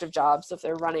interactive jobs. So if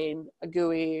they're running a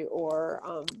GUI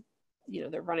or, you know,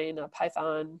 they're running a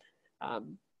Python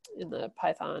in the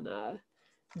Python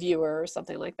viewer or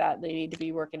something like that, and they need to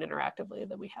be working interactively,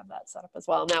 then we have that set up as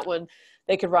well. And that one,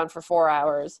 they could run for 4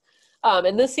 hours.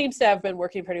 And this seems to have been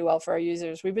working pretty well for our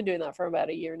users. We've been doing that for about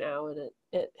a year now, and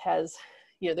it has,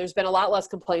 you know, there's been a lot less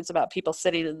complaints about people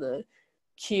sitting in the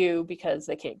queue because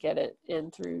they can't get it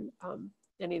in through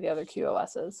any of the other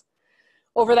QoSs.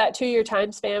 Over that 2-year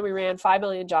time span, we ran 5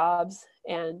 million jobs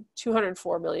and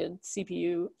 204 million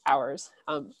CPU hours.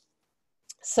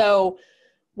 So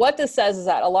what this says is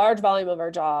that a large volume of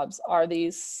our jobs are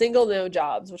these single node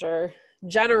jobs, which are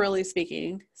generally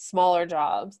speaking smaller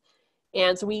jobs.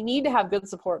 And so we need to have good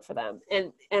support for them.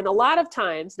 And a lot of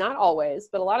times, not always,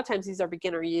 but a lot of times these are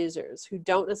beginner users who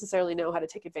don't necessarily know how to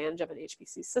take advantage of an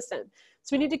HPC system.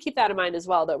 So we need to keep that in mind as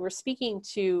well, that we're speaking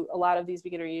to a lot of these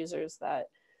beginner users that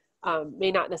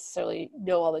may not necessarily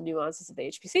know all the nuances of the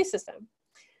HPC system.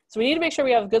 So we need to make sure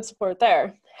we have good support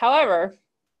there. However,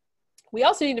 we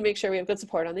also need to make sure we have good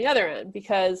support on the other end,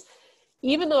 because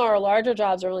even though our larger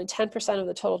jobs are only 10% of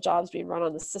the total jobs being run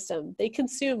on the system, they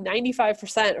consume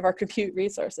 95% of our compute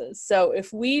resources. So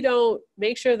if we don't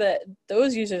make sure that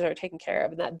those users are taken care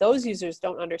of and that those users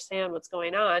don't understand what's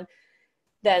going on,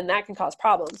 then that can cause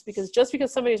problems, because just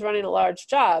because somebody's running a large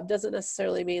job doesn't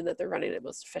necessarily mean that they're running it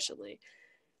most efficiently.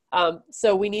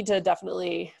 So we need to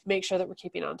definitely make sure that we're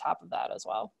keeping on top of that as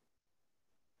well.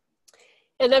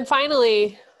 And then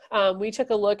finally, we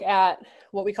took a look at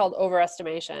what we called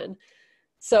overestimation.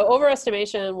 So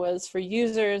overestimation was for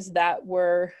users that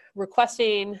were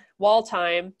requesting wall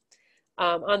time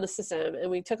on the system.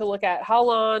 And we took a look at how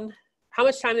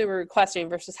much time they were requesting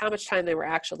versus how much time they were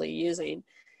actually using.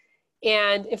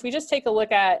 And if we just take a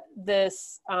look at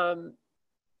this,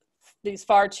 these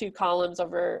far 2 columns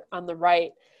over on the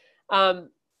right,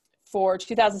 for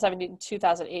 2017 and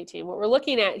 2018, what we're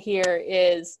looking at here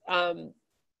is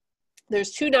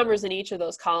there's 2 numbers in each of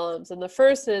those columns. And the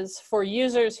first is for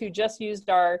users who just used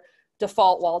our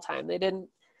default wall time. They didn't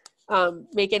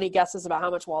make any guesses about how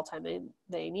much wall time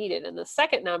they needed. And the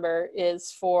second number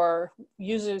is for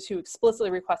users who explicitly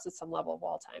requested some level of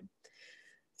wall time.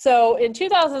 So in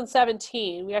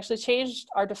 2017, we actually changed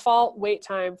our default wait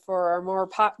time for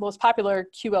our most popular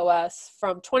QoS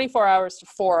from 24 hours to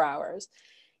 4 hours.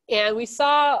 And we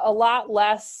saw a lot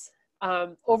less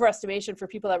overestimation for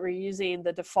people that were using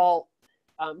the default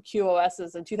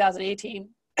QoSs in 2018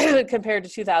 compared to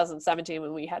 2017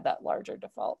 when we had that larger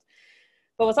default.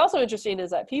 But what's also interesting is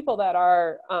that people that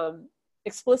are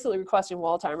explicitly requesting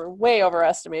wall time are way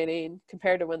overestimating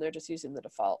compared to when they're just using the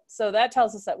default. So that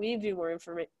tells us that we need to do more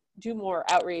do more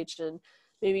outreach and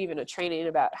maybe even a training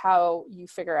about how you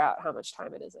figure out how much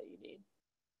time it is that you need.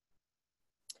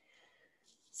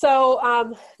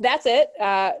 So that's it.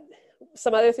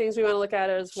 Some other things we want to look at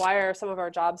is why are some of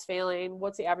our jobs failing?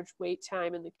 What's the average wait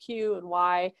time in the queue and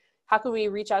why? How can we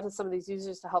reach out to some of these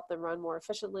users to help them run more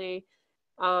efficiently?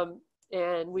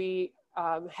 And we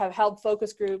have held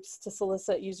focus groups to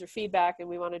solicit user feedback, and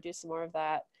we want to do some more of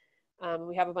that.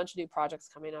 We have a bunch of new projects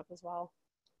coming up as well.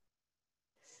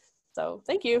 So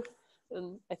thank you.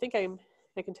 And I think I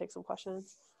can take some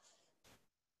questions.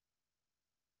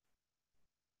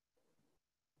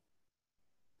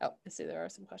 Oh, I see there are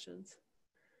some questions.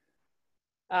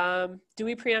 Do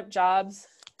we preempt jobs?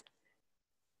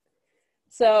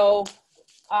 So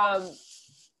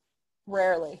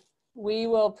rarely. We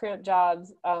will preempt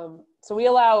jobs. So we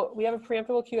have a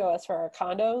preemptible QoS for our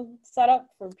condo setup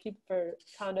for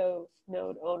condo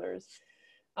node owners.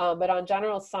 But on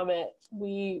General Summit,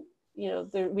 we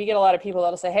get a lot of people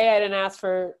that'll say, hey, I didn't ask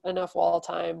for enough wall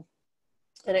time.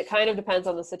 And it kind of depends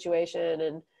on the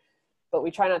situation, but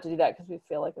we try not to do that because we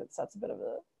feel like it sets a bit of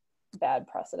a bad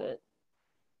precedent.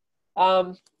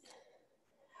 How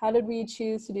did we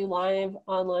choose to do live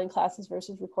online classes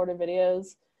versus recorded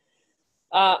videos?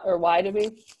 Or why did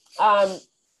we?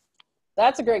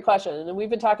 That's a great question. And we've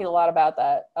been talking a lot about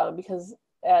that because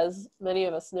as many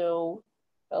of us know,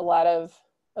 a lot of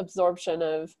absorption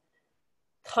of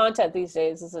content these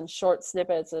days is in short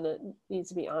snippets and it needs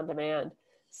to be on demand.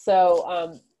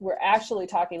 So we're actually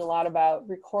talking a lot about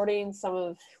recording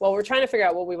we're trying to figure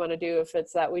out what we want to do, if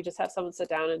it's that we just have someone sit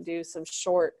down and do some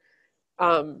short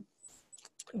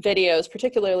videos.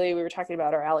 Particularly, we were talking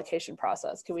about our allocation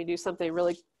process. Can we do something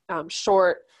really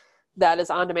short that is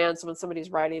on demand, so when somebody's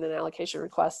writing an allocation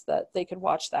request that they could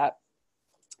watch that?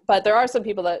 But there are some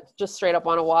people that just straight up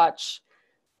want to watch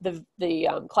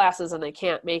classes and they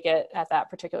can't make it at that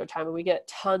particular time. And we get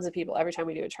tons of people every time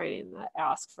we do a training that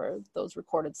ask for those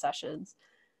recorded sessions.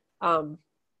 And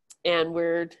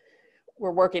we're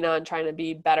working on trying to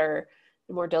be better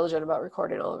and more diligent about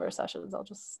recording all of our sessions. I'll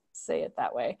just say it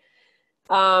that way.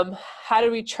 How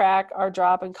do we track our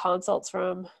drop in consults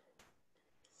from?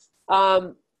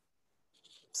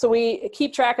 So we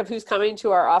keep track of who's coming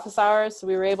to our office hours. So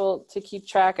we were able to keep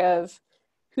track of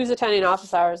who's attending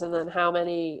office hours and then how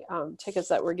many tickets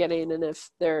that we're getting, and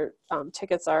if their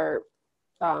tickets are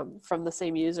from the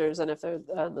same users and if they're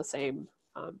on the same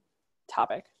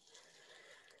topic.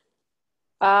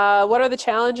 What are the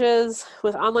challenges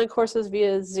with online courses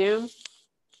via Zoom?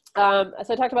 As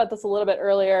I talked about this a little bit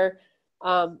earlier,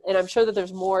 and I'm sure that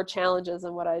there's more challenges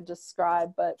than what I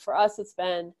described, but for us it's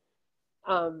been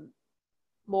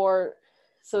more,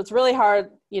 so it's really hard,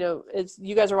 you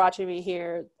guys are watching me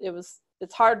here.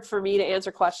 It's hard for me to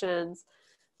answer questions,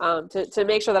 to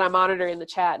make sure that I'm monitoring the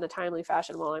chat in a timely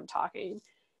fashion while I'm talking.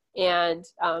 And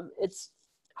it's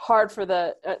hard for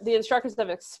the instructors have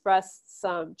expressed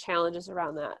some challenges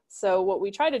around that. So what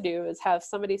we try to do is have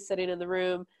somebody sitting in the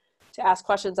room to ask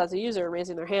questions as a user,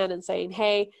 raising their hand and saying,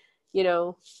 hey,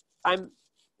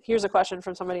 here's a question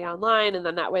from somebody online, and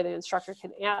then that way the instructor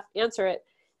can answer it.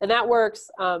 And that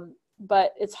works,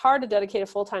 but it's hard to dedicate a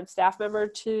full-time staff member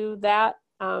to that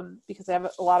because they have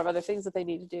a lot of other things that they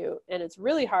need to do. And it's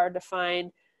really hard to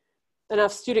find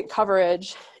enough student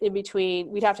coverage in between.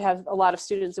 We'd have to have a lot of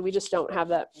students, and we just don't have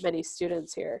that many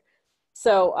students here.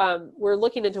 So we're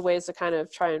looking into ways to kind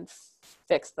of try and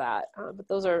fix that. But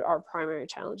those are our primary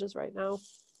challenges right now.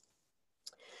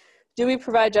 Do we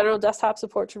provide general desktop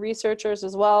support to researchers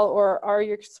as well, or are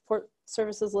your support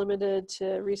services limited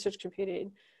to research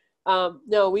computing?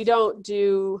 No, we don't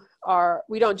do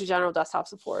general desktop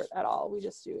support at all. We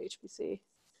just do HPC.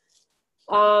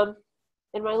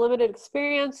 In my limited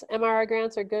experience, MRI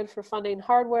grants are good for funding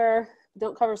hardware.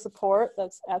 Don't cover support.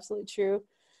 That's absolutely true.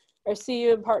 Are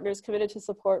CU and partners committed to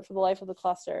support for the life of the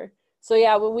cluster? So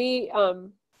yeah, when we,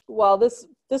 this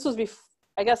was before,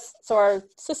 I guess, so our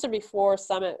system before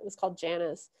Summit was called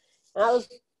Janus. And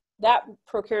that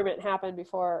procurement happened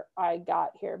before I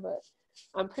got here, but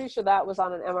I'm pretty sure that was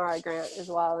on an MRI grant as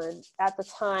well. And at the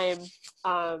time,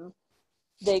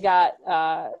 they got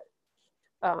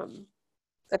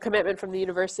a commitment from the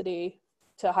university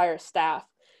to hire staff.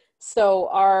 So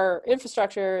our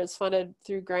infrastructure is funded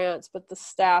through grants, but the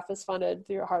staff is funded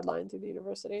through a hard line through the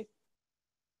university.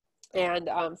 And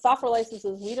software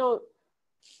licenses, we don't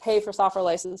pay for software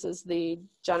licenses. The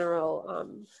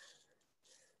general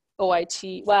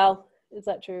OIT, well, is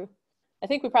that true? I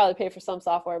think we probably pay for some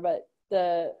software, but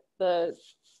the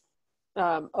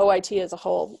OIT as a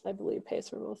whole, I believe, pays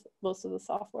for most of the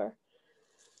software.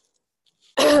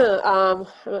 I'm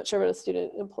not sure what a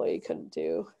student employee couldn't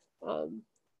do.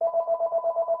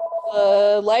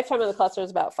 The lifetime of the cluster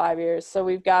is about 5 years, so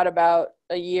we've got about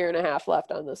 1.5 years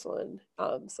left on this one.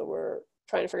 So we're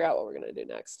trying to figure out what we're going to do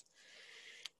next.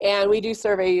 And we do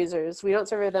survey users. We don't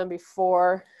survey them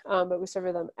before, but we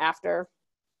survey them after.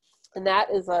 And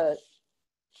that is a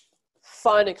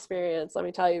fun experience, let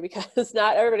me tell you, because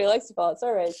not everybody likes to fill out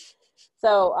surveys.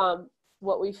 So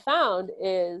what we found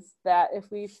is that if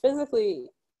we physically,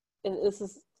 and this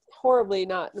is horribly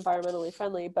not environmentally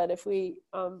friendly, but if we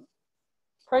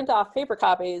print off paper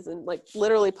copies and like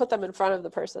literally put them in front of the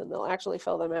person, they'll actually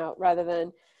fill them out rather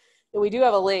than, and we do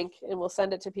have a link and we'll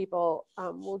send it to people.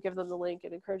 We'll give them the link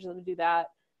and encourage them to do that.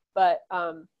 But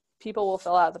people will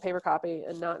fill out the paper copy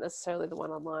and not necessarily the one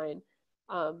online.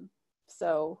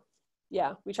 So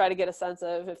yeah, we try to get a sense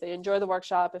of if they enjoy the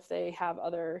workshop, if they have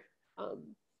other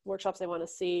workshops they want to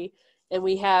see. And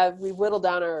we whittled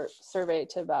down our survey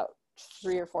to about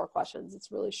 3 or 4 questions.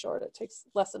 It's really short. It takes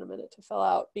less than a minute to fill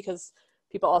out because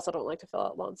people also don't like to fill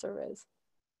out long surveys.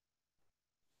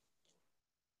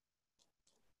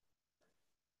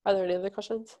 Are there any other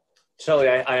questions? Shelley,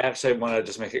 I actually want to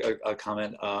just make a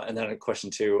comment and then a question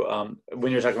too.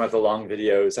 When you're talking about the long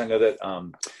videos, I know that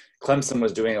Clemson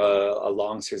was doing a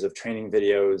long series of training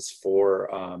videos for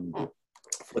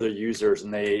their users,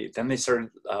 and then they started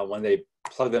when they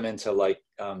plug them into like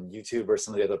YouTube or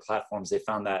some of the other platforms, they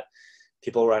found that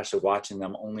people were actually watching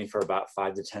them only for about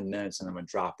 5 to 10 minutes and then would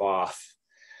drop off.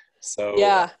 So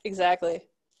yeah, exactly.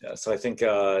 Yeah, so I think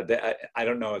I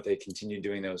don't know if they continue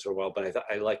doing those or well, but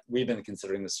we've been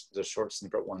considering the short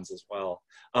snippet ones as well.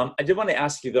 I did want to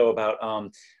ask you though about,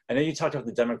 I know you talked about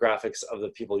the demographics of the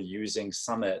people using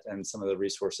Summit and some of the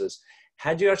resources.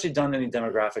 Had you actually done any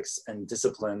demographics and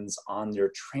disciplines on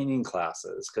your training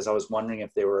classes? Because I was wondering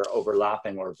if they were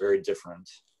overlapping or very different.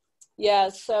 Yeah,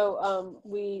 so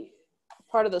we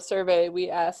part of the survey, we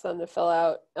asked them to fill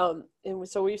out, and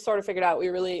so we sort of figured out we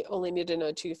really only need to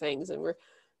know 2 things, and we're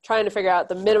trying to figure out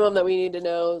the minimum that we need to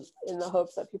know in the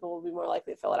hopes that people will be more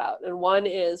likely to fill it out. And one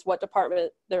is what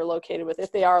department they're located with,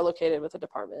 if they are located with a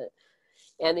department.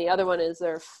 And the other one is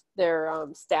their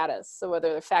status, so whether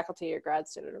they're faculty or grad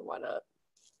student or whatnot.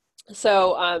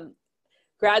 So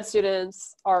grad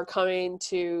students are coming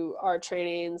to our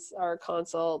trainings, our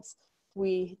consults.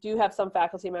 We do have some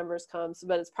faculty members come,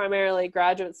 but it's primarily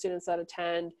graduate students that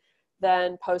attend,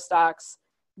 then postdocs,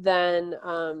 then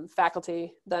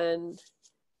faculty, then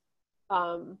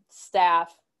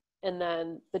staff, and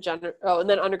then and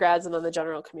then undergrads, and then the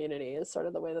general community is sort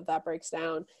of the way that that breaks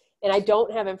down. And I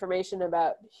don't have information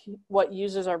about what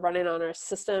users are running on our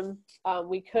system.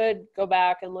 We could go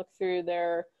back and look through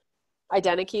their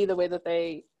identity, the way that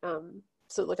they,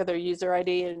 so look at their user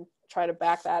ID and try to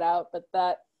back that out. But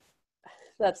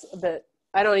that's a bit,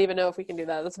 I don't even know if we can do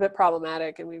that. That's a bit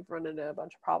problematic, and we've run into a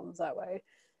bunch of problems that way.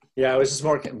 Yeah, I was just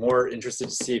more interested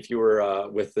to see if you were,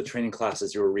 with the training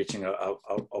classes, you were reaching a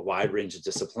wide range of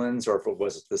disciplines, or if it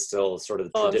was this still sort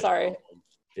of the traditional. I'm sorry.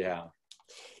 Yeah.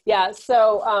 Yeah,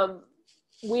 so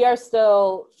we are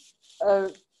still,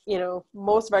 you know,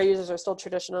 most of our users are still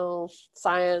traditional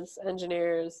science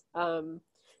engineers,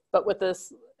 but with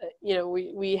this, you know,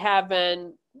 we have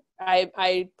been,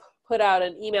 I put out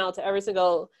an email to every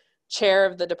single chair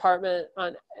of the department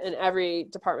in every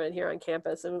department here on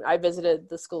campus, and I visited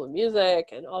the School of Music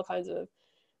and all kinds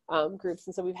of groups,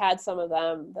 and so we've had some of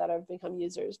them that have become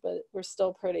users, but we're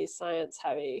still pretty science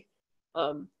heavy.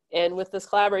 And with this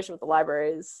collaboration with the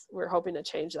libraries, we're hoping to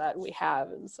change that, and we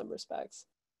have in some respects,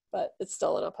 but it's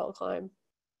still an uphill climb.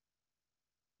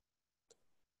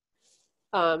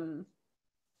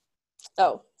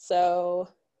 So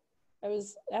I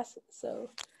was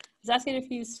asking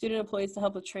if you use student employees to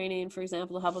help with training, for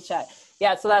example, to help with chat.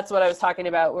 Yeah, so that's what I was talking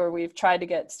about, where we've tried to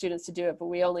get students to do it, but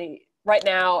we only, right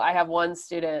now I have 1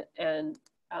 student, and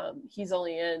he's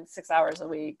only in 6 hours a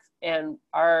week, and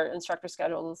our instructor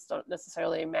schedules don't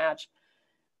necessarily match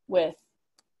with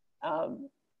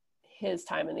his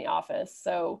time in the office.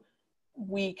 So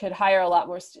we could hire a lot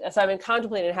more students. So I've been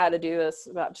contemplating how to do this,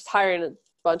 about just hiring a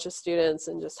bunch of students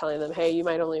and just telling them, hey, you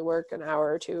might only work an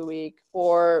hour or 2 a week,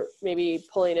 or maybe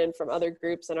pulling in from other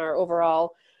groups in our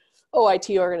overall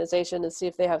OIT organization to see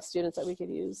if they have students that we could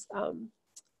use.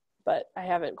 But I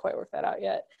haven't quite worked that out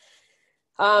yet.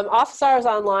 Office hours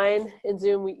online in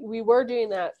Zoom, we were doing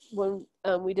that when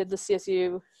we did the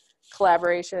CSU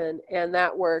collaboration, and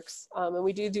that works. And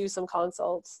we do some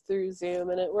consults through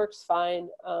Zoom, and it works fine.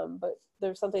 But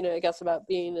there's something, I guess, about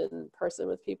being in person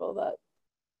with people that,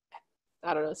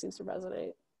 I don't know, seems to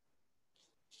resonate.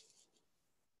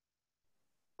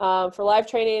 For live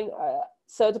training,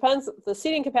 so it depends, the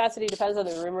seating capacity depends on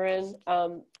the room we're in.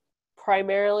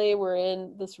 Primarily, we're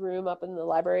in this room up in the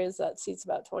libraries that seats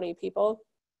about 20 people.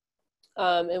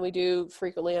 And we do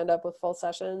frequently end up with full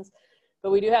sessions.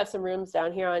 But we do have some rooms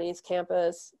down here on East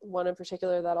Campus, one in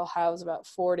particular that'll house about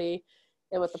 40.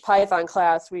 And with the Python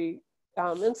class, and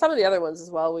some of the other ones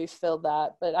as well, we've filled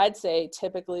that. But I'd say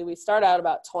typically we start out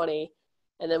about 20,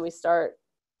 and then we start,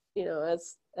 you know,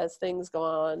 as things go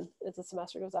on, as the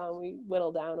semester goes on, we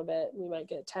whittle down a bit. We might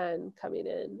get 10 coming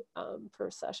in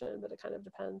per session, but it kind of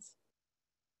depends.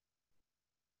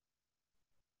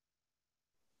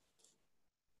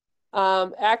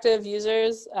 Active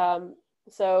users.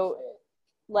 So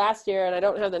last year, and I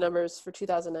don't have the numbers for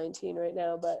 2019 right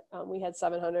now, but we had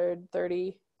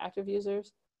 730 active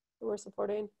users that we're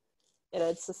supporting. And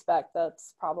I'd suspect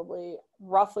that's probably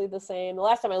roughly the same. The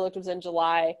last time I looked was in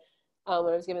July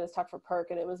when I was giving this talk for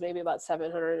CURC, and it was maybe about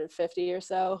 750 or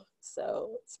so.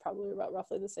 So it's probably about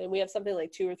roughly the same. We have something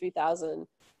like 2,000 or 3,000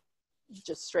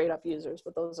 just straight up users,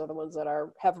 but those are the ones that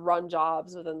have run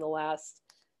jobs within the last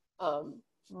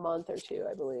month or 2,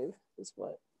 I believe, is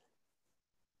what.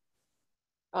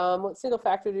 What single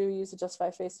factor do you use to justify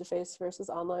face-to-face versus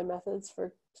online methods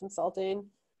for consulting?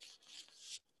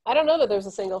 I don't know that there's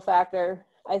a single factor.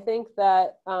 I think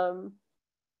that I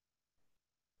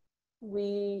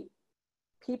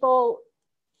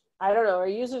don't know, our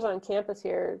users on campus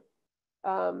here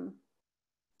don't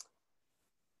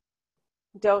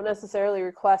necessarily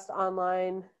request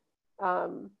online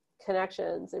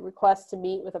connections. They request to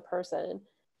meet with a person.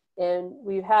 And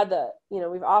we've had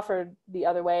we've offered the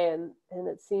other way, and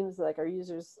it seems like our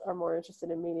users are more interested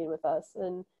in meeting with us.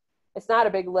 And it's not a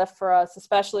big lift for us,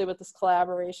 especially with this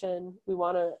collaboration. We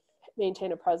want to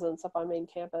maintain a presence up on main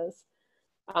campus.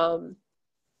 I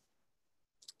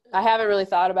haven't really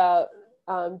thought about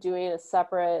doing a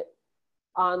separate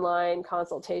online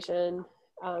consultation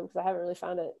because I haven't really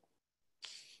found it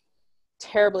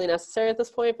terribly necessary at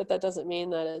this point, but that doesn't mean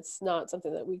that it's not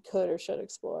something that we could or should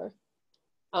explore.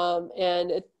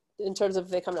 And in terms of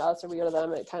if they come to us or we go to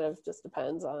them, it kind of just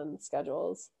depends on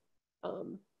schedules.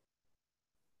 And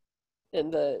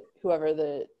whoever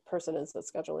the person is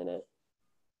that's scheduling it.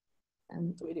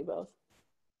 So we do both.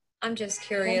 I'm just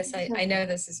curious. I know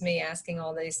this is me asking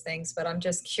all these things, but I'm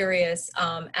just curious.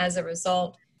 As a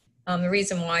result, the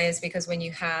reason why is because when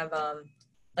you have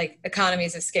like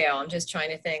economies of scale, I'm just trying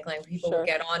to think like people will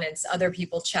get on and other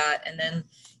people chat, and then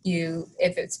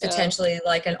if it's potentially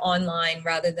like an online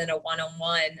rather than a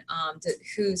one-on-one,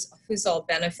 who's all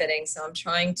benefiting. So I'm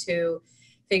trying to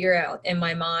figure out in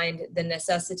my mind the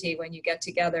necessity when you get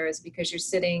together is because you're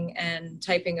sitting and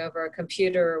typing over a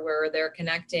computer where they're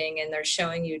connecting and they're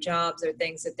showing you jobs or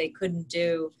things that they couldn't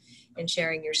do in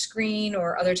sharing your screen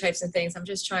or other types of things. I'm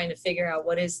just trying to figure out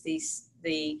what is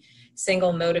the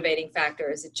single motivating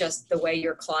factor. Is it just the way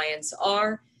your clients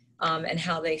are and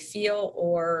how they feel,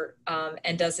 or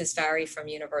and does this vary from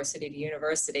university to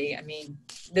university? I mean,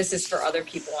 this is for other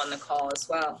people on the call as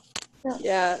well.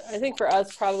 Yeah, I think for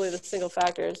us, probably the single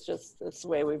factor is just it's the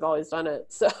way we've always done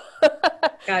it. So,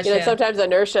 gotcha. You know, sometimes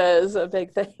inertia is a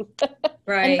big thing.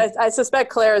 Right. I suspect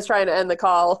Claire is trying to end the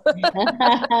call.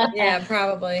 Yeah,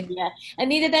 probably. Yeah,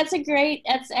 Anita, that's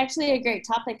actually a great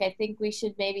topic. I think we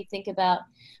should maybe think about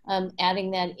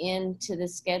adding that into the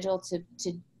schedule to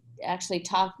actually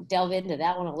delve into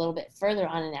that one a little bit further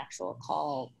on an actual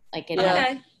call, like it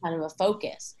has kind of a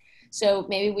focus. So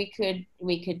maybe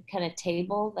we could kind of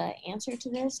table the answer to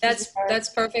this. That's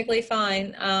perfectly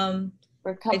fine.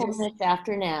 We're a couple minutes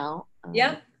after now.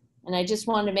 Yeah. And I just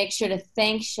wanted to make sure to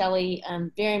thank Shelley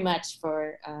very much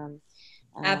for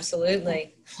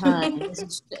absolutely time.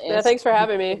 Yeah, thanks for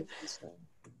having me.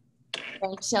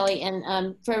 Thanks, Shelley.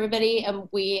 And for everybody,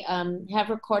 we have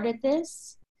recorded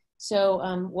this. So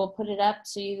we'll put it up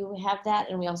so you have that.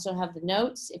 And we also have the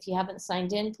notes. If you haven't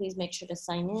signed in, please make sure to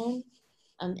sign in.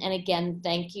 And again,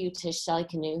 thank you to Shelley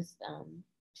Knuth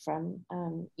from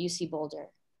UC Boulder.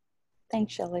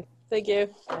 Thanks, Shelley. Thank you.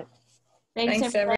 Thanks everybody.